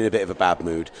of went in a bit of a bad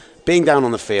mood. Being down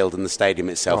on the field and the stadium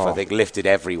itself, I think, lifted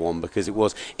everyone because it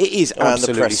is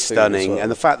absolutely stunning.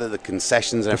 And the fact that the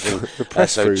concessions and everything are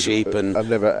so cheap, and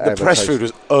the press food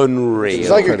was unreal. It was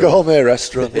like a gourmet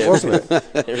restaurant, wasn't it?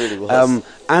 It really was.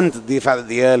 And the fact that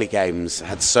the early games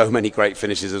had so many great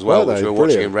finishes as well, which we were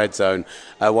watching in Red Zone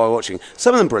while watching.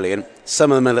 Some of them brilliant,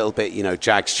 some of them a little bit,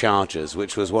 Jags Chargers,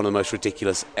 which was one of the most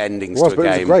ridiculous endings to a game. It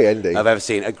was a great ending I've ever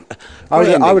seen. I would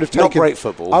have taken, not great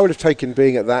football. I would have taken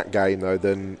being at that game though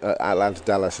than Atlanta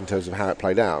Dallas in terms of how it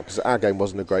played out, because our game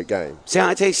wasn't a great game. See,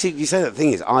 you say that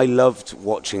thing is, I loved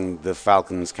watching the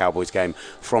Falcons Cowboys game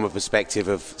from a perspective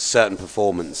of certain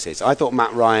performances. I thought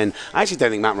Matt Ryan. I actually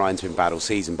don't think Matt Ryan's been bad all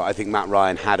season, but I think Matt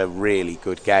Ryan had a really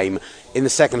good game in the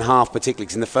second half, particularly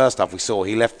because in the first half we saw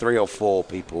he left 3 or 4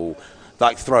 people.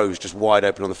 Throws just wide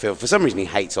open on the field. For some reason, he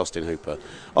hates Austin Hooper.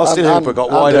 Hooper got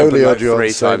wide open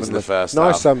 3 times in the first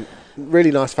half.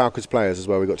 Really nice Falcons players as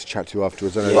well. We got to chat to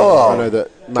afterwards. I know that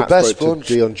Matt spoke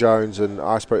to Dion Jones, and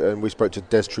we spoke to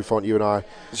Des Trufant. You and I.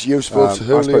 You spoke to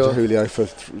Julio. I spoke to Julio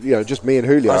for just me and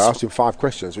Julio. I asked him 5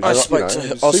 questions. I spoke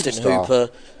to Austin Hooper.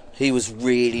 He was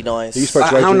really nice.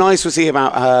 How nice was he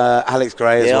about Alex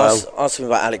Gray as well? I asked him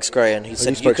about Alex Gray, and he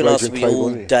said, you can ask me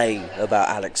all day about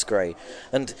Alex Gray.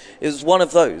 And it was one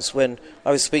of those, when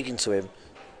I was speaking to him,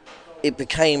 it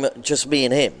became just me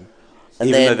and him. And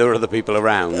even though there were other people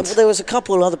around? There was a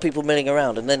couple of other people milling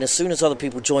around, and then as soon as other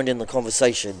people joined in the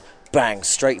conversation, bang,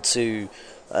 straight to...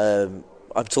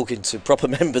 I'm talking to proper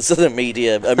members of the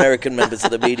media, American members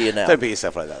of the media now. Don't beat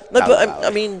yourself like that. No, but I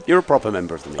mean... You're a proper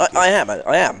member of the media. I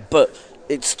am. But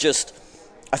it's just...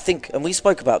 I think, and we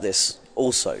spoke about this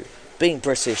also, being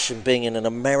British and being in an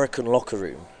American locker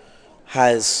room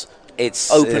has...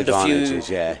 It's opened a few,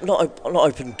 not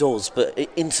open doors, but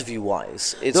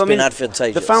interview-wise, it's been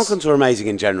advantageous. The Falcons were amazing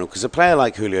in general because a player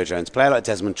like Julio Jones, a player like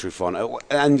Desmond Trufant,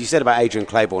 and you said about Adrian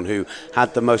Claiborne, who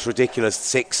had the most ridiculous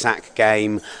 6-sack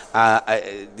game. I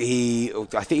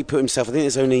think he put himself. I think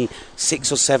there's only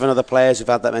 6 or 7 other players who've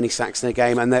had that many sacks in a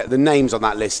game, and the names on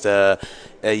that list are.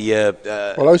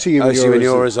 Osi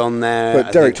Umenyora's on there,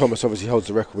 but Derek Thomas obviously holds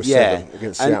the record with 7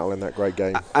 against Seattle in that great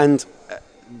game. And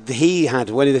he had,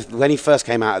 when he first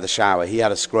came out of the shower, he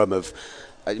had a scrum of,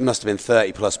 it must have been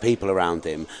 30 plus people around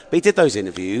him. But he did those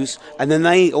interviews, and then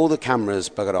all the cameras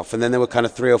buggered off, and then there were kind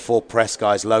of 3 or 4 press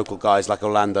guys, local guys, like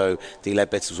Orlando D.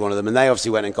 Ledbitz was one of them, and they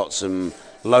obviously went and got some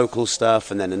local stuff,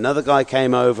 and then another guy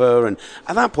came over, and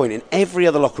at that point in every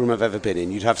other locker room I've ever been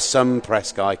in, you'd have some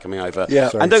press guy coming over. Yeah.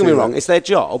 And don't get me wrong, it's their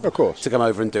job, of course, to come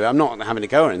over and do it. I'm not having to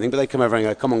go or anything, but they come over and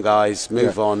go, come on guys,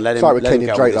 move on, let him go on with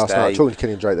Kenyon Drake last day. night. Talking to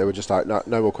Kenyon Drake, they were just like, no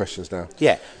more questions now.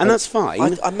 Yeah, and that's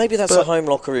fine. Maybe that's a home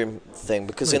locker room thing,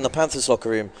 because in the Panthers locker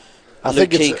room, Luke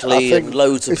Kuechly and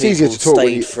loads of people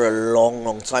stayed for a long,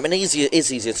 long time, and it's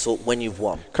easier to talk when you've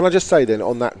won. Can I just say then,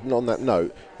 on that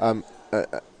note,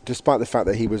 despite the fact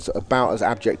that he was about as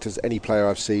abject as any player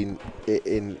I've seen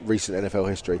in recent NFL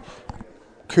history.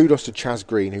 Kudos to Chaz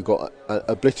Green, who got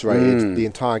obliterated the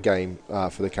entire game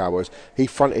for the Cowboys. He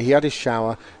had his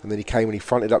shower, and then he came and he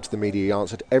fronted up to the media. He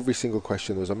answered every single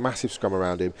question. There was a massive scrum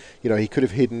around him. You know, he could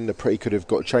have hidden. He could have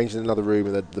got changed in another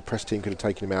room, and the press team could have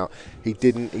taken him out. He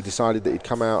didn't. He decided that he'd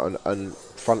come out and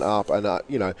front up. And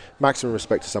you know, maximum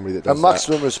respect to somebody that does and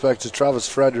maximum respect to Travis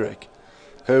Frederick,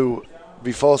 who,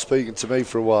 before speaking to me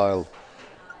for a while,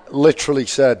 literally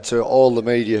said to all the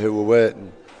media who were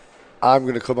waiting, I'm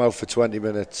going to come out for 20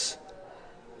 minutes.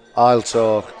 I'll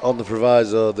talk on the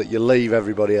proviso that you leave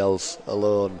everybody else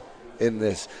alone in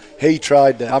this. He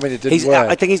tried. I mean, it didn't work.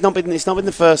 I think it's not been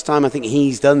the first time. I think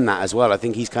he's done that as well. I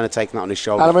think he's kind of taken that on his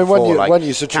shoulders. And I mean, before, when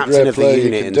you're such a captain great of the player,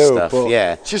 unit you can and do stuff. it. But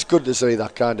yeah, it's just good to see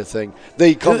that kind of thing. Who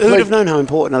would have known how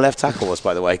important a left tackle was,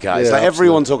 by the way, guys? Yeah, like absolutely.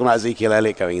 everyone talking about Ezekiel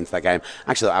Elliott going into that game.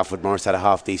 Actually, Alfred Morris had a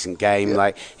half decent game. Yeah.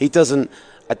 Like he doesn't.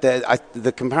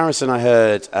 The comparison I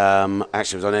heard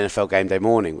actually was on NFL Game Day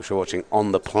morning, which we're watching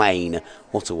on the plane.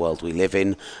 What a world we live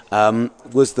in!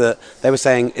 Was that they were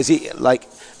saying? Is he like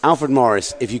Alfred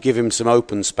Morris? If you give him some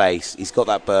open space, he's got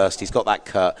that burst, he's got that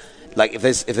cut. Like if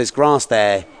there's grass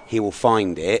there, he will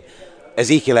find it.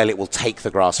 Ezekiel Elliott will take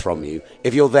the grass from you.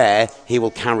 If you're there, he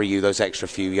will carry you those extra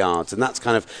few yards. And that's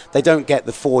kind of, they don't get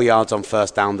the 4 yards on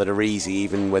first down that are easy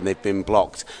even when they've been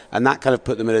blocked. And that kind of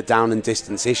put them in a down and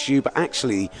distance issue. But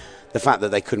actually, the fact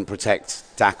that they couldn't protect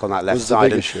Dak on that left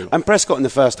side. And Prescott in the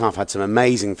first half had some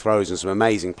amazing throws and some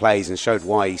amazing plays and showed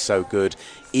why he's so good,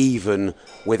 even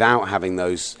without having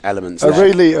those elements. But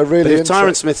if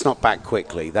Tyron Smith's not back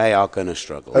quickly, they are going to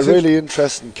struggle. A really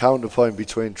interesting counterpoint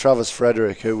between Travis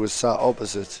Frederick, who was sat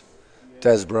opposite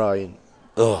Des Bryant.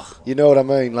 Ugh. You know what I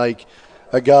mean? Like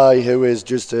a guy who is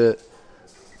just a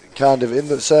kind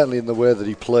of certainly in the way that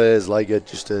he plays, like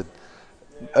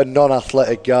a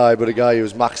non-athletic guy, but a guy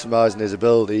who's maximising his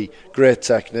ability, great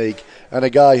technique, and a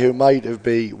guy who might have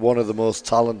been one of the most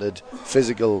talented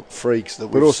physical freaks that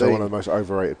we've seen. But also one of the most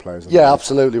overrated players. Yeah,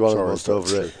 absolutely one of the most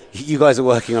overrated. You guys are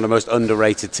working on a most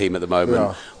underrated team at the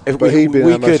moment. Yeah. But he'd be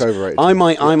the most overrated. I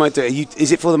might do it.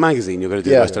 Is it for the magazine you're going to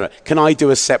do most underrated? Can I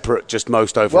do a separate, just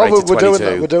most overrated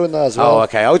 22? We're doing that as well. Oh,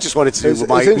 okay. I just wanted to do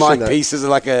my piece as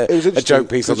like a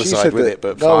joke piece on the side with it,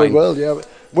 but no, fine. we will, yeah.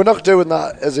 We're not doing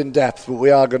that as in depth, but we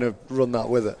are going to run that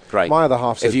with it. Great. My other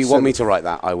half said, if you want me to write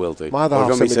that, I will do. My other half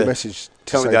sent me the message.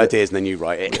 Tell me the ideas and then you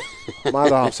write it. My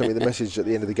other half sent me the message at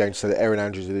the end of the game to say that Aaron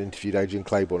Andrews had interviewed Adrian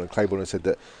Claiborne, and Claiborne had said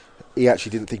that he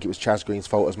actually didn't think it was Chaz Green's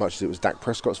fault as much as it was Dak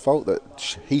Prescott's fault, that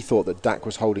he thought that Dak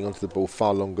was holding onto the ball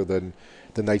far longer than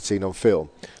they'd seen on film.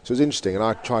 So it was interesting, and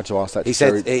I tried to ask that he to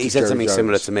said Jerry something Jones.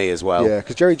 similar to me as well. Yeah,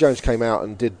 because Jerry Jones came out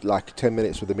and did like 10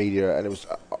 minutes with the media, and it was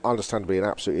understandably an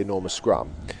absolutely enormous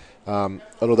scrum. And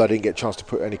although I didn't get a chance to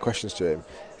put any questions to him,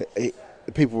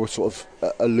 people were sort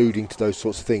of alluding to those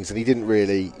sorts of things, and he didn't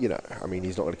really, I mean,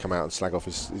 he's not going to come out and slag off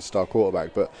his star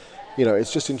quarterback, but,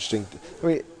 it's just interesting.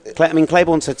 I mean,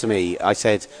 Claiborne said to me, I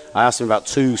asked him about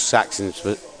 2 sacks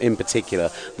in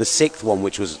particular, the 6th one,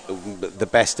 which was the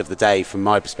best of the day from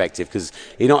my perspective, because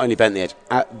he not only bent the edge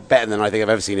better than I think I've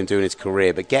ever seen him do in his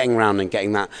career, but getting around and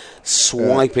getting that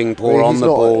swiping paw on the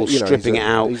ball, stripping it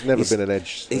out. He's never been an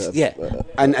edge.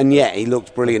 And yet he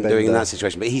looked brilliant doing in that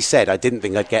situation. But he said, I didn't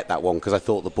think I'd get that one because I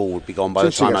thought the ball would be gone by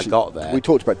the time I got there. We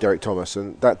talked about Derek Thomas,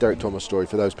 and that Derek Thomas story,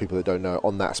 for those people that don't know,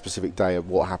 on that specific day of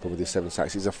what happened with his 7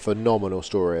 sacks, is a phenomenal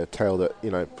story. A tale that,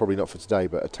 probably not for today,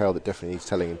 but a tale that definitely needs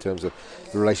telling in terms of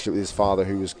the relationship with his father,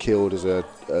 who was killed as a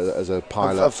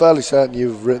pilot. I'm fairly certain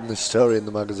you've written this story in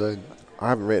the magazine. I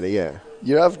haven't written it yet.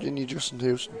 You have in your Justin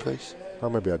Houston piece. Oh,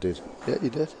 maybe I did. Yeah, you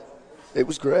did. It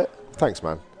was great. Thanks,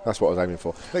 man. That's what I was aiming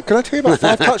for. Can I tell you about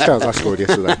 5 touchdowns I scored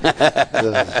yesterday?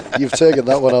 You've taken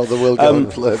that one out of the Will Going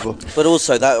playbook. But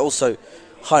that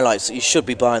highlights that you should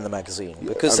be buying the magazine,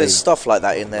 because there's stuff like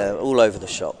that in there all over the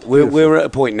shop. We're at a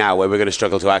point now where we're going to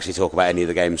struggle to actually talk about any of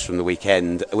the games from the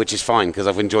weekend, which is fine because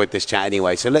I've enjoyed this chat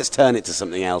anyway. So let's turn it to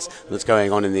something else that's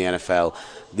going on in the NFL.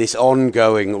 This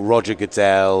ongoing Roger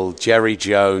Goodell, Jerry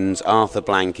Jones, Arthur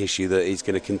Blank issue that is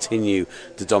going to continue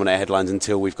to dominate headlines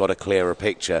until we've got a clearer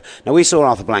picture. Now, we saw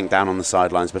Arthur Blank down on the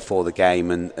sidelines before the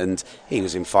game, and he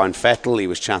was in fine fettle. He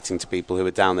was chatting to people who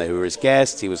were down there who were his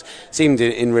guests. He seemed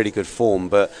in really good form,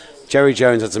 but Jerry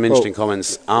Jones had some interesting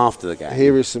comments after the game.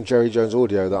 Here is some Jerry Jones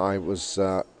audio that I was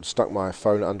stuck my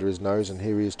phone under his nose, and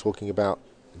here he is talking about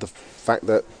the fact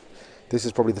that this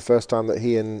is probably the first time that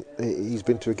he's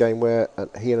been to a game where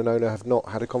he and an owner have not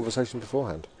had a conversation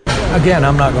beforehand. Again,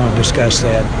 I'm not going to discuss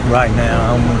that right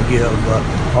now. I'm going to give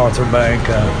Arthur Blank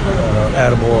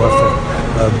attaboy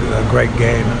for a great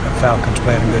game. The Falcons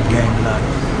playing a good game tonight.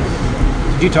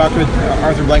 Did you talk with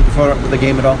Arthur Blank before the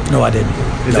game at all? No, I didn't.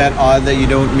 Is that odd that you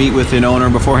don't meet with an owner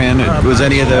beforehand? Was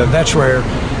any of the... That's rare.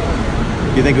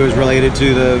 You think it was related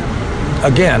to the...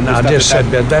 Again, I just said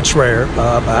that's rare.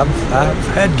 I've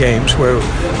had games where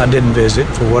I didn't visit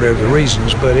for whatever the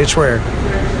reasons, but it's rare.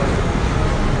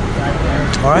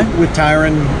 All right. With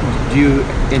Tyron, do you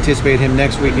anticipate him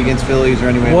next week against Phillies or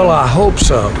anywhere? Well, I hope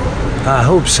so. I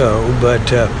hope so. But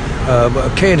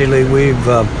candidly, we've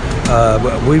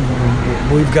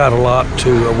got a lot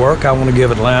to work. I want to give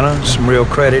Atlanta some real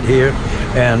credit here,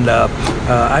 and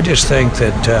I just think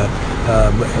that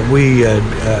we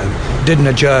didn't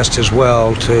adjust as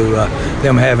well to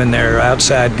them having their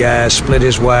outside guys split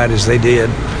as wide as they did.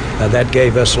 That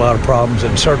gave us a lot of problems,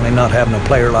 and certainly not having a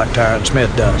player like Tyron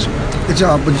Smith does. But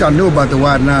y'all knew about the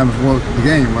wide nine before the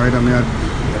game, right? I mean,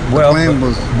 the plan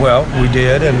was... Well, we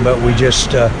did, but we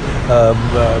just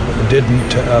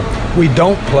didn't. We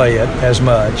don't play it as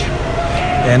much,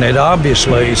 and it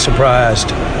obviously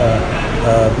surprised.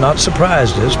 Not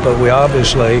surprised us, but we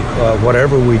obviously,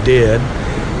 whatever we did,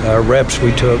 reps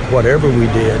we took, whatever we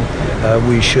did,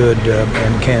 we should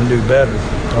and can do better,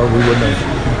 or we wouldn't have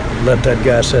let that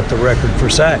guy set the record for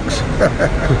sacks.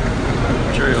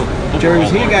 Jerry,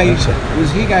 was he a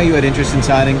guy you had interest in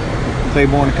signing?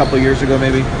 Claiborne a couple of years ago,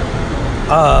 maybe?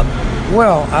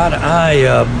 Well, I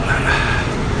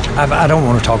don't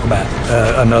want to talk about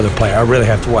another player. I really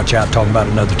have to watch out talking about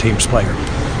another team's player.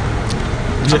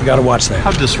 You've got to watch that.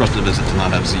 How disruptive is it to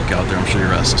not have Zeke out there? I'm sure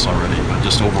you're asked this already, but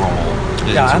just overall.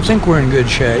 Yeah, I think we're in good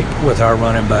shape with our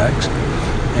running backs.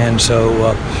 And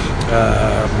so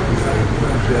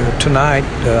tonight,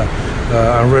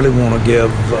 I really want to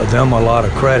give them a lot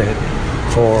of credit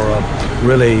for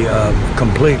really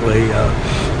completely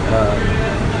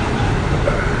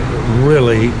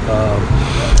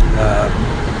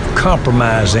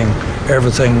compromising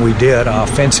everything we did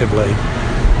offensively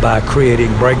by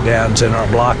creating breakdowns in our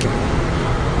blocking.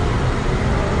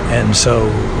 And so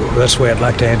that's the way I'd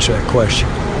like to answer that question.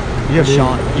 Do you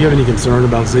have any concern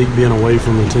about Zeke being away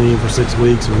from the team for 6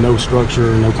 weeks with no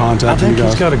structure, no contact? I think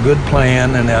he's got a good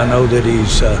plan, and I know that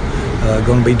he's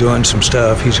going to be doing some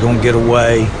stuff. He's going to get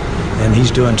away, and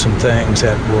he's doing some things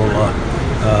that will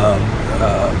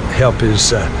help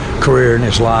his career and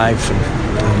his life.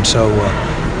 And so,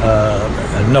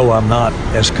 no, I'm not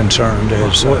as concerned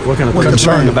as what kind of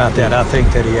concerned about that. I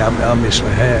think that he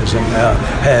obviously has and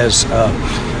has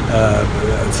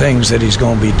things that he's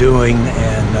going to be doing,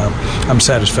 and I'm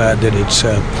satisfied that it's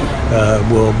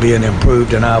will be an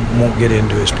improved, and I won't get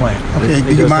into his plan. Okay,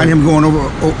 do you mind him going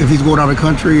over, if he's going out of the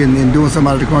country and doing something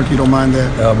out of the country, you don't mind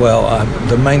that?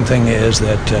 The main thing is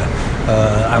that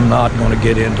I'm not going to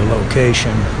get into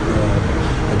location,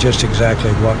 just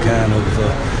exactly what kind of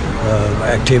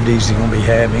activities he's going to be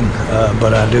having,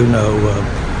 but I do know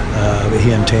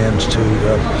he intends to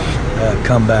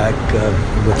come back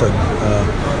with a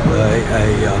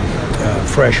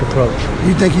fresh approach.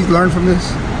 You think he's learned from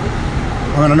this? I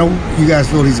mean, I know you guys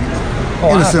feel he's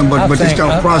innocent, but this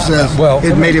process,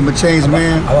 it made him a changed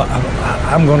man?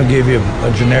 I'm going to give you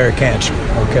a generic answer,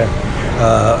 okay?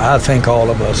 I think all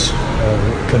of us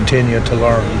continue to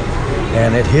learn,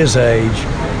 and at his age,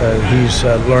 he's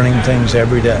learning things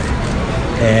every day.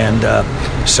 And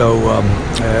so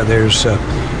there's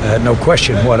no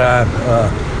question what I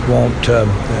want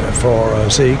for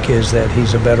Zeke is that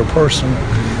he's a better person,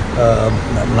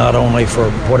 not only for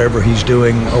whatever he's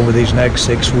doing over these next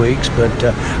 6 weeks, but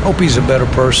I hope he's a better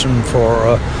person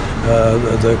for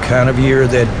the kind of year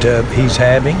that he's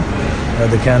having,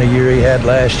 the kind of year he had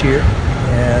last year,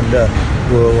 and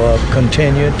will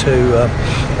continue to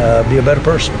be a better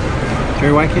person.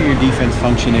 Jerry, why can't your defense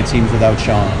function, it seems, without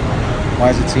Sean?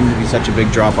 Why does it seem to be such a big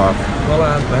drop-off? Well,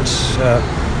 that's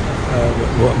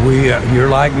you're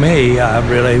like me. I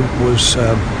really was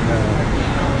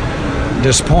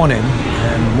disappointed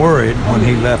and worried when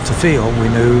he left the field. We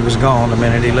knew he was gone the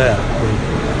minute he left.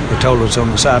 They told us on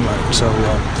the sideline. So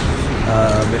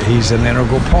he's an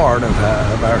integral part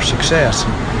of our success,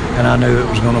 and I knew it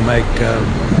was going to make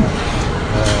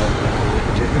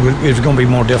it was going to be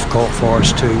more difficult for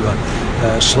us to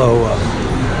slow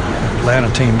Atlanta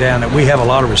team down that we have a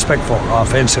lot of respect for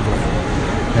offensively.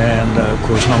 And of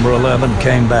course, number 11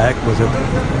 came back with a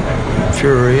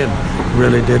fury and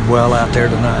really did well out there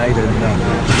tonight.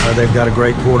 And they've got a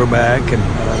great quarterback, and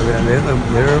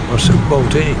they're a Super Bowl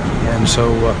team. And so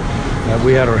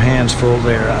we had our hands full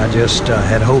there. I just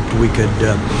had hoped we could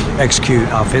execute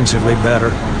offensively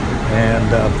better,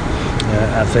 and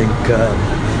I think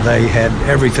they had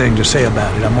everything to say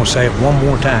about it. I'm going to say it one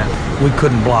more time. We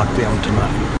couldn't block them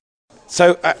tonight.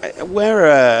 So where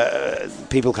are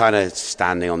people kind of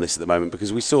standing on this at the moment?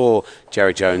 Because we saw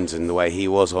Jerry Jones and the way he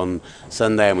was on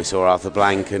Sunday, and we saw Arthur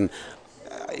Blank, and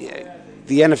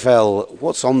the NFL,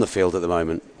 what's on the field at the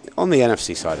moment? On the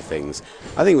NFC side of things,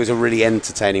 I think it was a really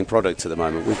entertaining product at the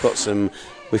moment. We've got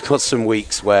some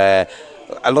weeks where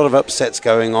a lot of upsets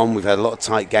going on. We've had a lot of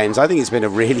tight games. I think it's been a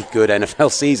really good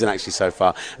NFL season actually so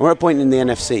far. And we're at a point in the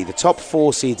NFC. The top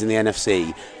 4 seeds in the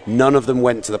NFC, none of them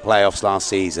went to the playoffs last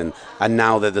season, and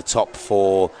now they're the top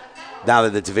 4. Now they're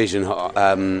the division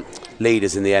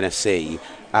leaders in the NFC,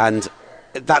 and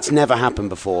that's never happened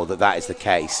before. That is the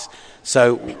case.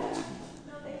 So,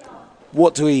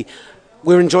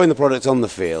 we're enjoying the product on the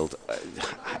field.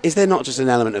 Is there not just an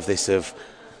element of this of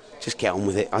just get on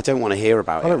with it? I don't want to hear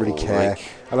about it. I don't really care.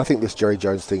 And I think this Jerry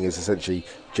Jones thing is essentially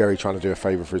Jerry trying to do a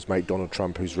favour for his mate Donald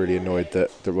Trump, who's really annoyed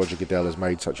that Roger Goodell has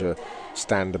made such a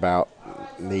stand about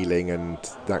kneeling and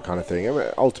that kind of thing. I mean,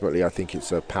 ultimately, I think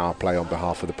it's a power play on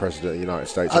behalf of the President of the United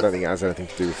States. I don't think it has anything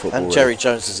to do with football. And Jerry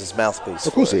Jones is his mouthpiece.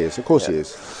 Of course he is. Of course he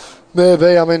is.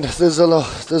 Maybe. I mean, there's a lot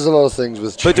of things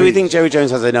with. But do we think Jerry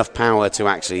Jones has enough power to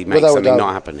actually make something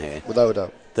not happen here? Without a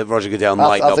doubt. That Roger Goodell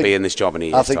might not be in this job in a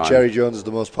year's time. I think Jerry Jones is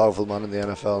the most powerful man in the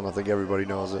NFL, and I think everybody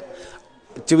knows it.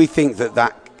 Do we think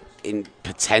that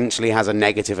potentially has a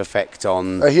negative effect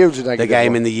on a huge negative the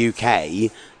game in the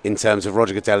UK in terms of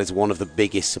Roger Goodell is one of the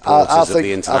biggest supporters of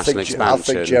the international expansion? I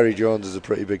think Jerry Jones is a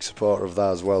pretty big supporter of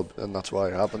that as well, and that's why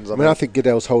it happens. I mean, I think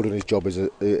Goodell's hold on his job is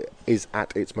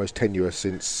at its most tenuous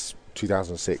since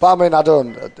 2006. But I mean,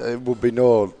 it would be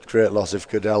no great loss if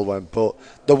Goodell went, but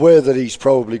the way that he's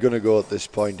probably going to go at this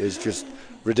point is just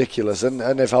ridiculous.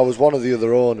 And if I was one of the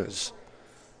other owners,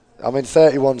 I mean,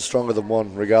 31's stronger than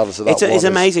 1, regardless of that. It's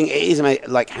amazing. It is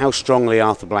amazing, like how strongly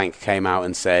Arthur Blank came out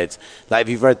and said, like if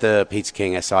you've read the Peter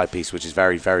King SI piece, which is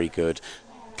very, very good,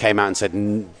 came out and said,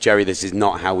 Jerry, this is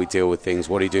not how we deal with things.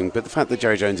 What are you doing? But the fact that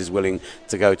Jerry Jones is willing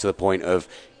to go to the point of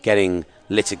getting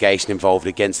litigation involved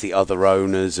against the other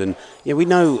owners, and we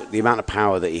know the amount of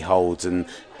power that he holds and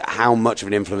how much of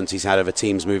an influence he's had over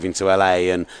teams moving to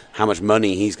LA and how much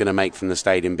money he's going to make from the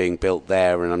stadium being built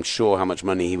there, and I'm sure how much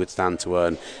money he would stand to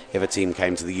earn if a team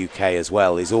came to the UK as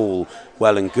well is all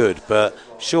well and good, but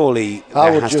surely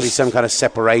there has to be some kind of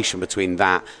separation between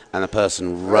that and the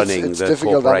person running the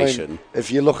corporation. I mean,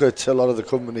 if you look at a lot of the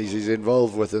companies he's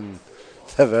involved with and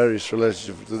their various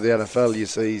relationships with the NFL, you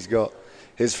see he's got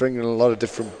his finger in a lot of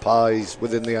different pies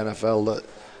within the NFL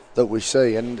that we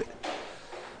see, and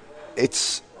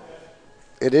it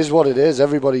is what it is.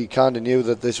 Everybody kind of knew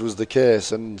that this was the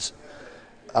case, and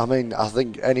I mean, I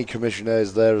think any commissioner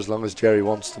is there as long as Jerry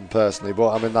wants them personally,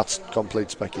 but I mean, that's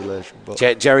complete speculation. But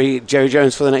Jerry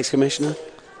Jones for the next commissioner?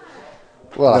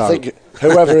 Well, no. I think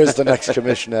whoever is the next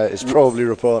commissioner is probably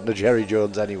reporting to Jerry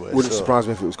Jones anyway. Wouldn't surprise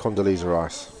me if it was Condoleezza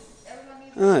Rice.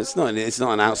 No, it's not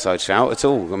an outside shout at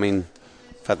all. I mean,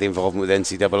 I've had the involvement with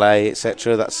NCAA,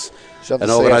 etc. That's an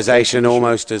organisation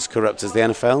almost as corrupt as the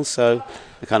NFL, so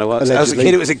it kind of works. Allegedly. As a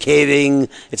kid, it was a kidding.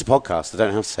 It's a podcast. I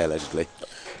don't have to say allegedly.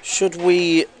 Should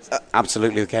we?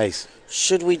 Absolutely the case.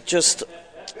 Should we just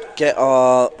get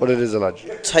our? But it is alleged.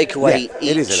 Takeaway.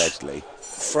 Yeah, it is allegedly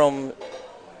from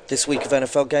this week of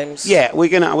NFL games. Yeah, we're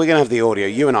gonna have the audio.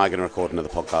 You and I are gonna record another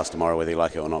podcast tomorrow, whether you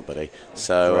like it or not, buddy.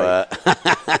 So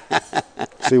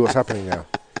see what's happening now.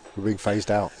 We're being phased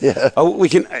out. Yeah. Oh, we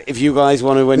can. If you guys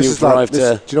want to, when you arrive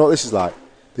to. Do you know what this is like?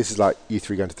 This is like you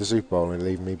three going to the Super Bowl and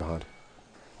leaving me behind.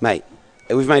 Mate,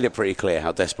 we've made it pretty clear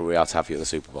how desperate we are to have you at the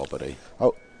Super Bowl, buddy.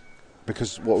 Oh,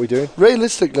 because what are we doing?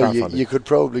 Realistically, you could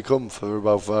probably come for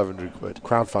about £500.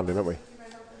 Crowdfunding, aren't we?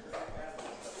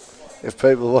 If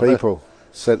people want people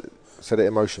set it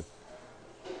in motion.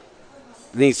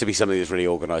 It needs to be something that's really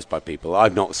organised by people.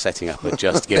 I'm not setting up a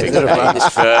Just Giving page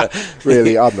for...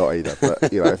 Really, I'm not either.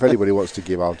 But, if anybody wants to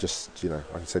give, I'll just, I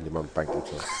can send you my bank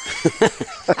details.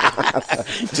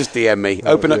 Just DM me.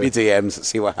 Open up your DMs,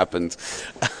 see what happens.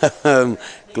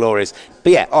 Glorious.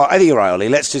 But yeah, I think you're right, Ollie.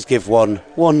 Let's just give one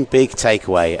big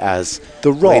takeaway as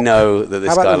The Rock. We know that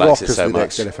this guy likes it so much. How about The Rock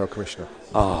as the next NFL commissioner?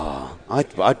 Oh,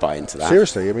 I'd buy into that.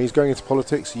 Seriously, I mean, he's going into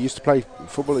politics. He used to play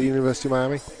football at the University of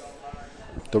Miami.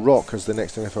 The Rock as the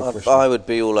next NFL commissioner. I would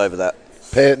be all over that.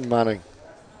 Peyton Manning.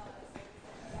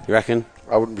 You reckon?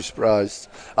 I wouldn't be surprised.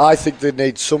 I think they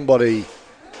need somebody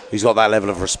who's got that level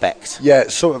of respect. Yeah,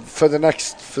 so for the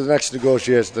next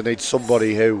negotiation, they need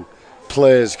somebody who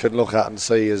players can look at and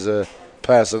see as a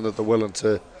person that they're willing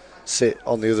to sit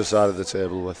on the other side of the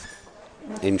table with.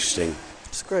 Interesting.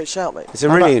 It's a great shout, mate. It's a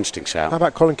really interesting shout. How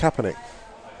about Colin Kaepernick?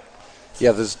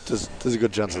 Yeah, there's a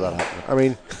good chance of that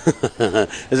happening. I mean,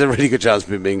 there's a really good chance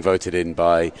of him being voted in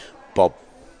by Bob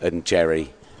and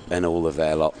Jerry and all of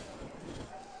their lot.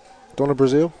 Donna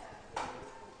Brazil?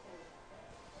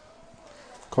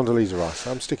 Condoleezza Rice.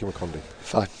 I'm sticking with Condi.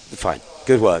 Fine.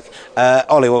 Good work.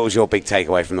 Ollie, what was your big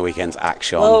takeaway from the weekend's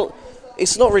action? Well,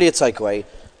 it's not really a takeaway,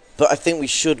 but I think we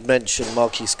should mention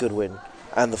Marquise Goodwin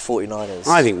and the 49ers.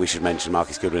 I think we should mention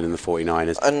Marquise Goodwin and the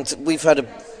 49ers. And we've had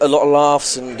a lot of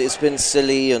laughs, and it's been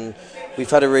silly, and we've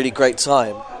had a really great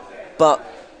time. But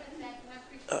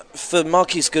for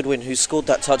Marquise Goodwin, who scored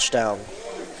that touchdown,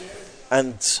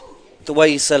 and the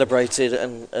way he celebrated,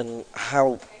 and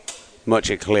how much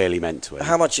it clearly meant to him.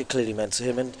 How much it clearly meant to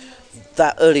him, and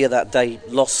that earlier that day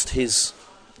lost his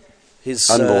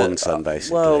unborn son,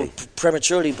 basically. Well,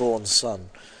 prematurely born son,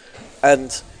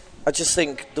 and I just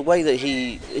think the way that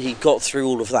he got through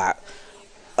all of that,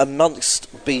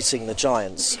 amongst beating the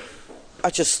Giants,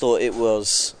 I just thought it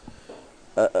was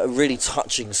a really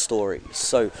touching story.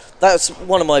 So that's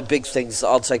one of my big things that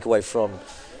I'll take away from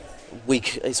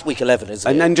week 11, isn't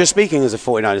it? And just speaking as a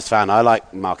 49ers fan, I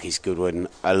like Marquise Goodwin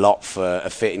a lot for a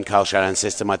fit in Kyle Shanahan's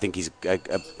system. I think he's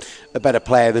a better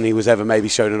player than he was ever maybe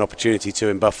shown an opportunity to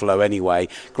in Buffalo anyway.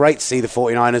 Great to see the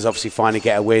 49ers obviously finally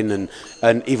get a win,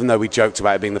 and even though we joked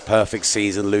about it being the perfect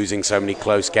season, losing so many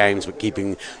close games but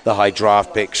keeping the high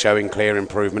draft pick, showing clear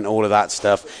improvement, all of that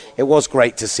stuff, it was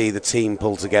great to see the team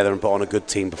pull together and put on a good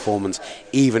team performance,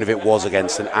 even if it was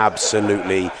against an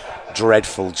absolutely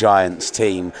dreadful Giants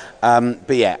team. But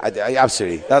yeah, I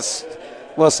absolutely, that's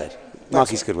well said.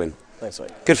 Marquise Goodwin. Thanks,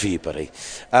 mate. Good for you, buddy.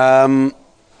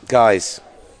 Guys,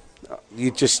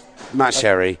 you just Matt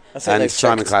Sherry and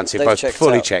Simon Clancy are both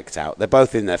fully checked out. They're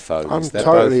both in their phones.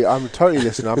 I'm totally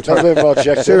listening. I'm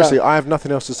totally seriously. I have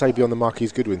nothing else to say beyond the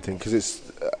Marquise Goodwin thing, because it's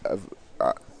I'm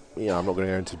not going to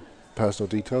go into personal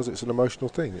details. It's an emotional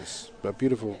thing. It's a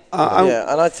beautiful.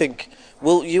 Yeah, and I think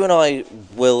you and I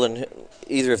will, and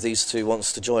either of these two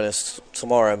wants to join us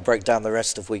tomorrow and break down the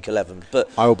rest of week 11. But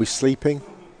I will be sleeping,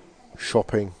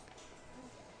 shopping,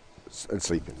 and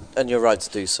sleeping. And you're right to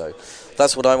do so.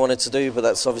 That's what I wanted to do, but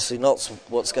that's obviously not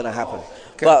what's going to happen.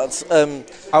 Okay. But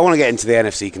I want to get into the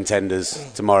NFC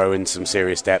contenders tomorrow in some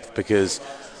serious depth, because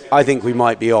I think we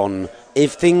might be on,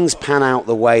 if things pan out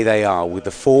the way they are with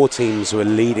the 4 teams who are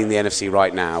leading the NFC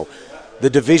right now, the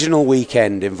divisional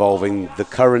weekend involving the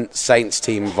current Saints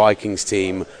team, Vikings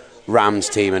team, Rams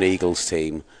team and Eagles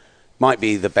team might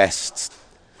be the best.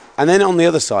 And then on the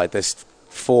other side, there's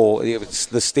 4. It's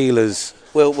the Steelers.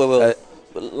 Well.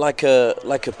 Like a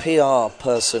PR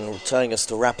person telling us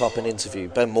to wrap up an interview,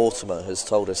 Ben Mortimer has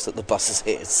told us that the bus is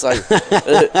here. So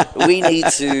we need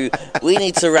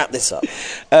to wrap this up.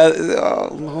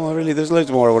 Really, there's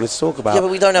loads more I wanted to talk about. Yeah, but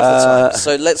we don't have the time.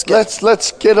 So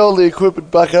let's get all the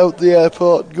equipment back out the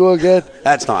airport and go again.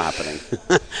 That's not happening.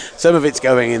 Some of it's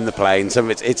going in the plane. Some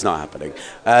of it's not happening.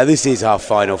 This is our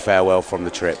final farewell from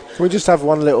the trip. Can we just have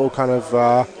one little kind of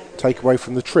takeaway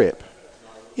from the trip?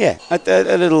 Yeah,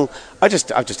 a little. I've just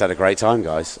had a great time,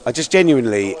 guys. I just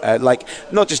genuinely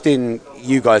not just in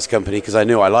you guys' company, because I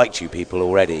knew I liked you people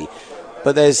already,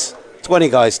 but there's 20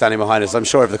 guys standing behind us. I'm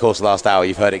sure over the course of the last hour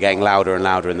you've heard it getting louder and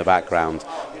louder in the background.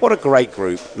 What a great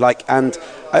group! And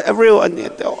a real.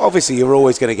 And obviously, you're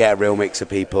always going to get a real mix of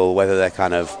people, whether they're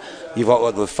kind of. You've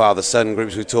got the father-son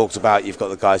groups we talked about. You've got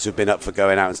the guys who've been up for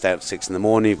going out and stay up at 6 in the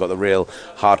morning. You've got the real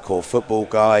hardcore football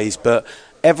guys, but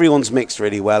everyone's mixed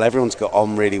really well. Everyone's got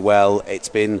on really well. It's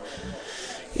been,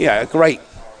 a great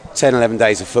 10, 11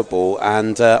 days of football,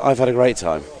 and I've had a great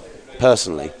time,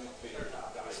 personally.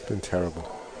 It's been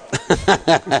terrible.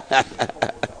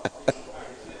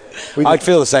 I'd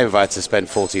feel the same if I had to spend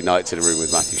 14 nights in a room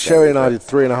with Matthew Sherry and I did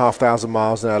 3,500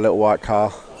 miles in our little white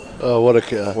car. Oh, what a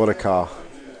car. What a car.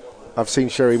 I've seen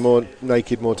Sherry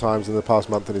naked more times in the past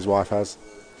month than his wife has.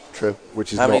 True.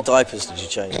 Which is How many diapers did you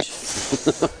change?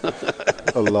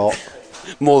 A lot.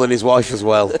 More than his wife as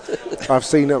well. I've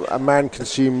seen a man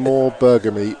consume more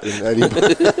burger meat than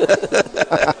anybody. Is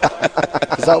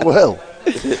that Will?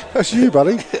 That's you,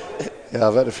 buddy. Yeah,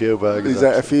 I've had a few burgers. He's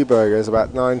had a few burgers,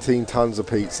 about 19 tons of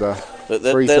pizza.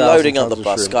 They're loading up the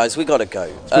bus, guys. We got to go.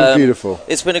 It's been beautiful.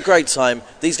 It's been a great time.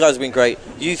 These guys have been great.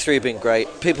 You 3 have been great.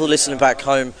 People listening back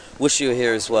home, wish you were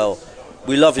here as well.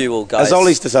 We love you all, guys. As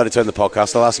Ollie's decided to end the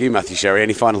podcast, I'll ask you, Matthew Sherry,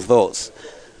 any final thoughts?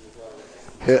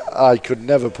 I could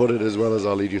never put it as well as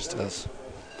Ollie just does.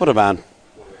 What a man.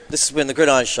 This has been the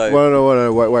Gridiron Show. Well,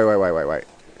 no, wait.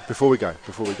 Before we go.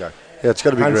 Yeah, it's got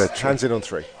to be great. Hands in on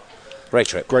 3. Great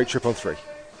trip. Great trip on 3.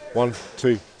 1,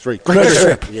 2, 3. Great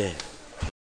trip. Yeah.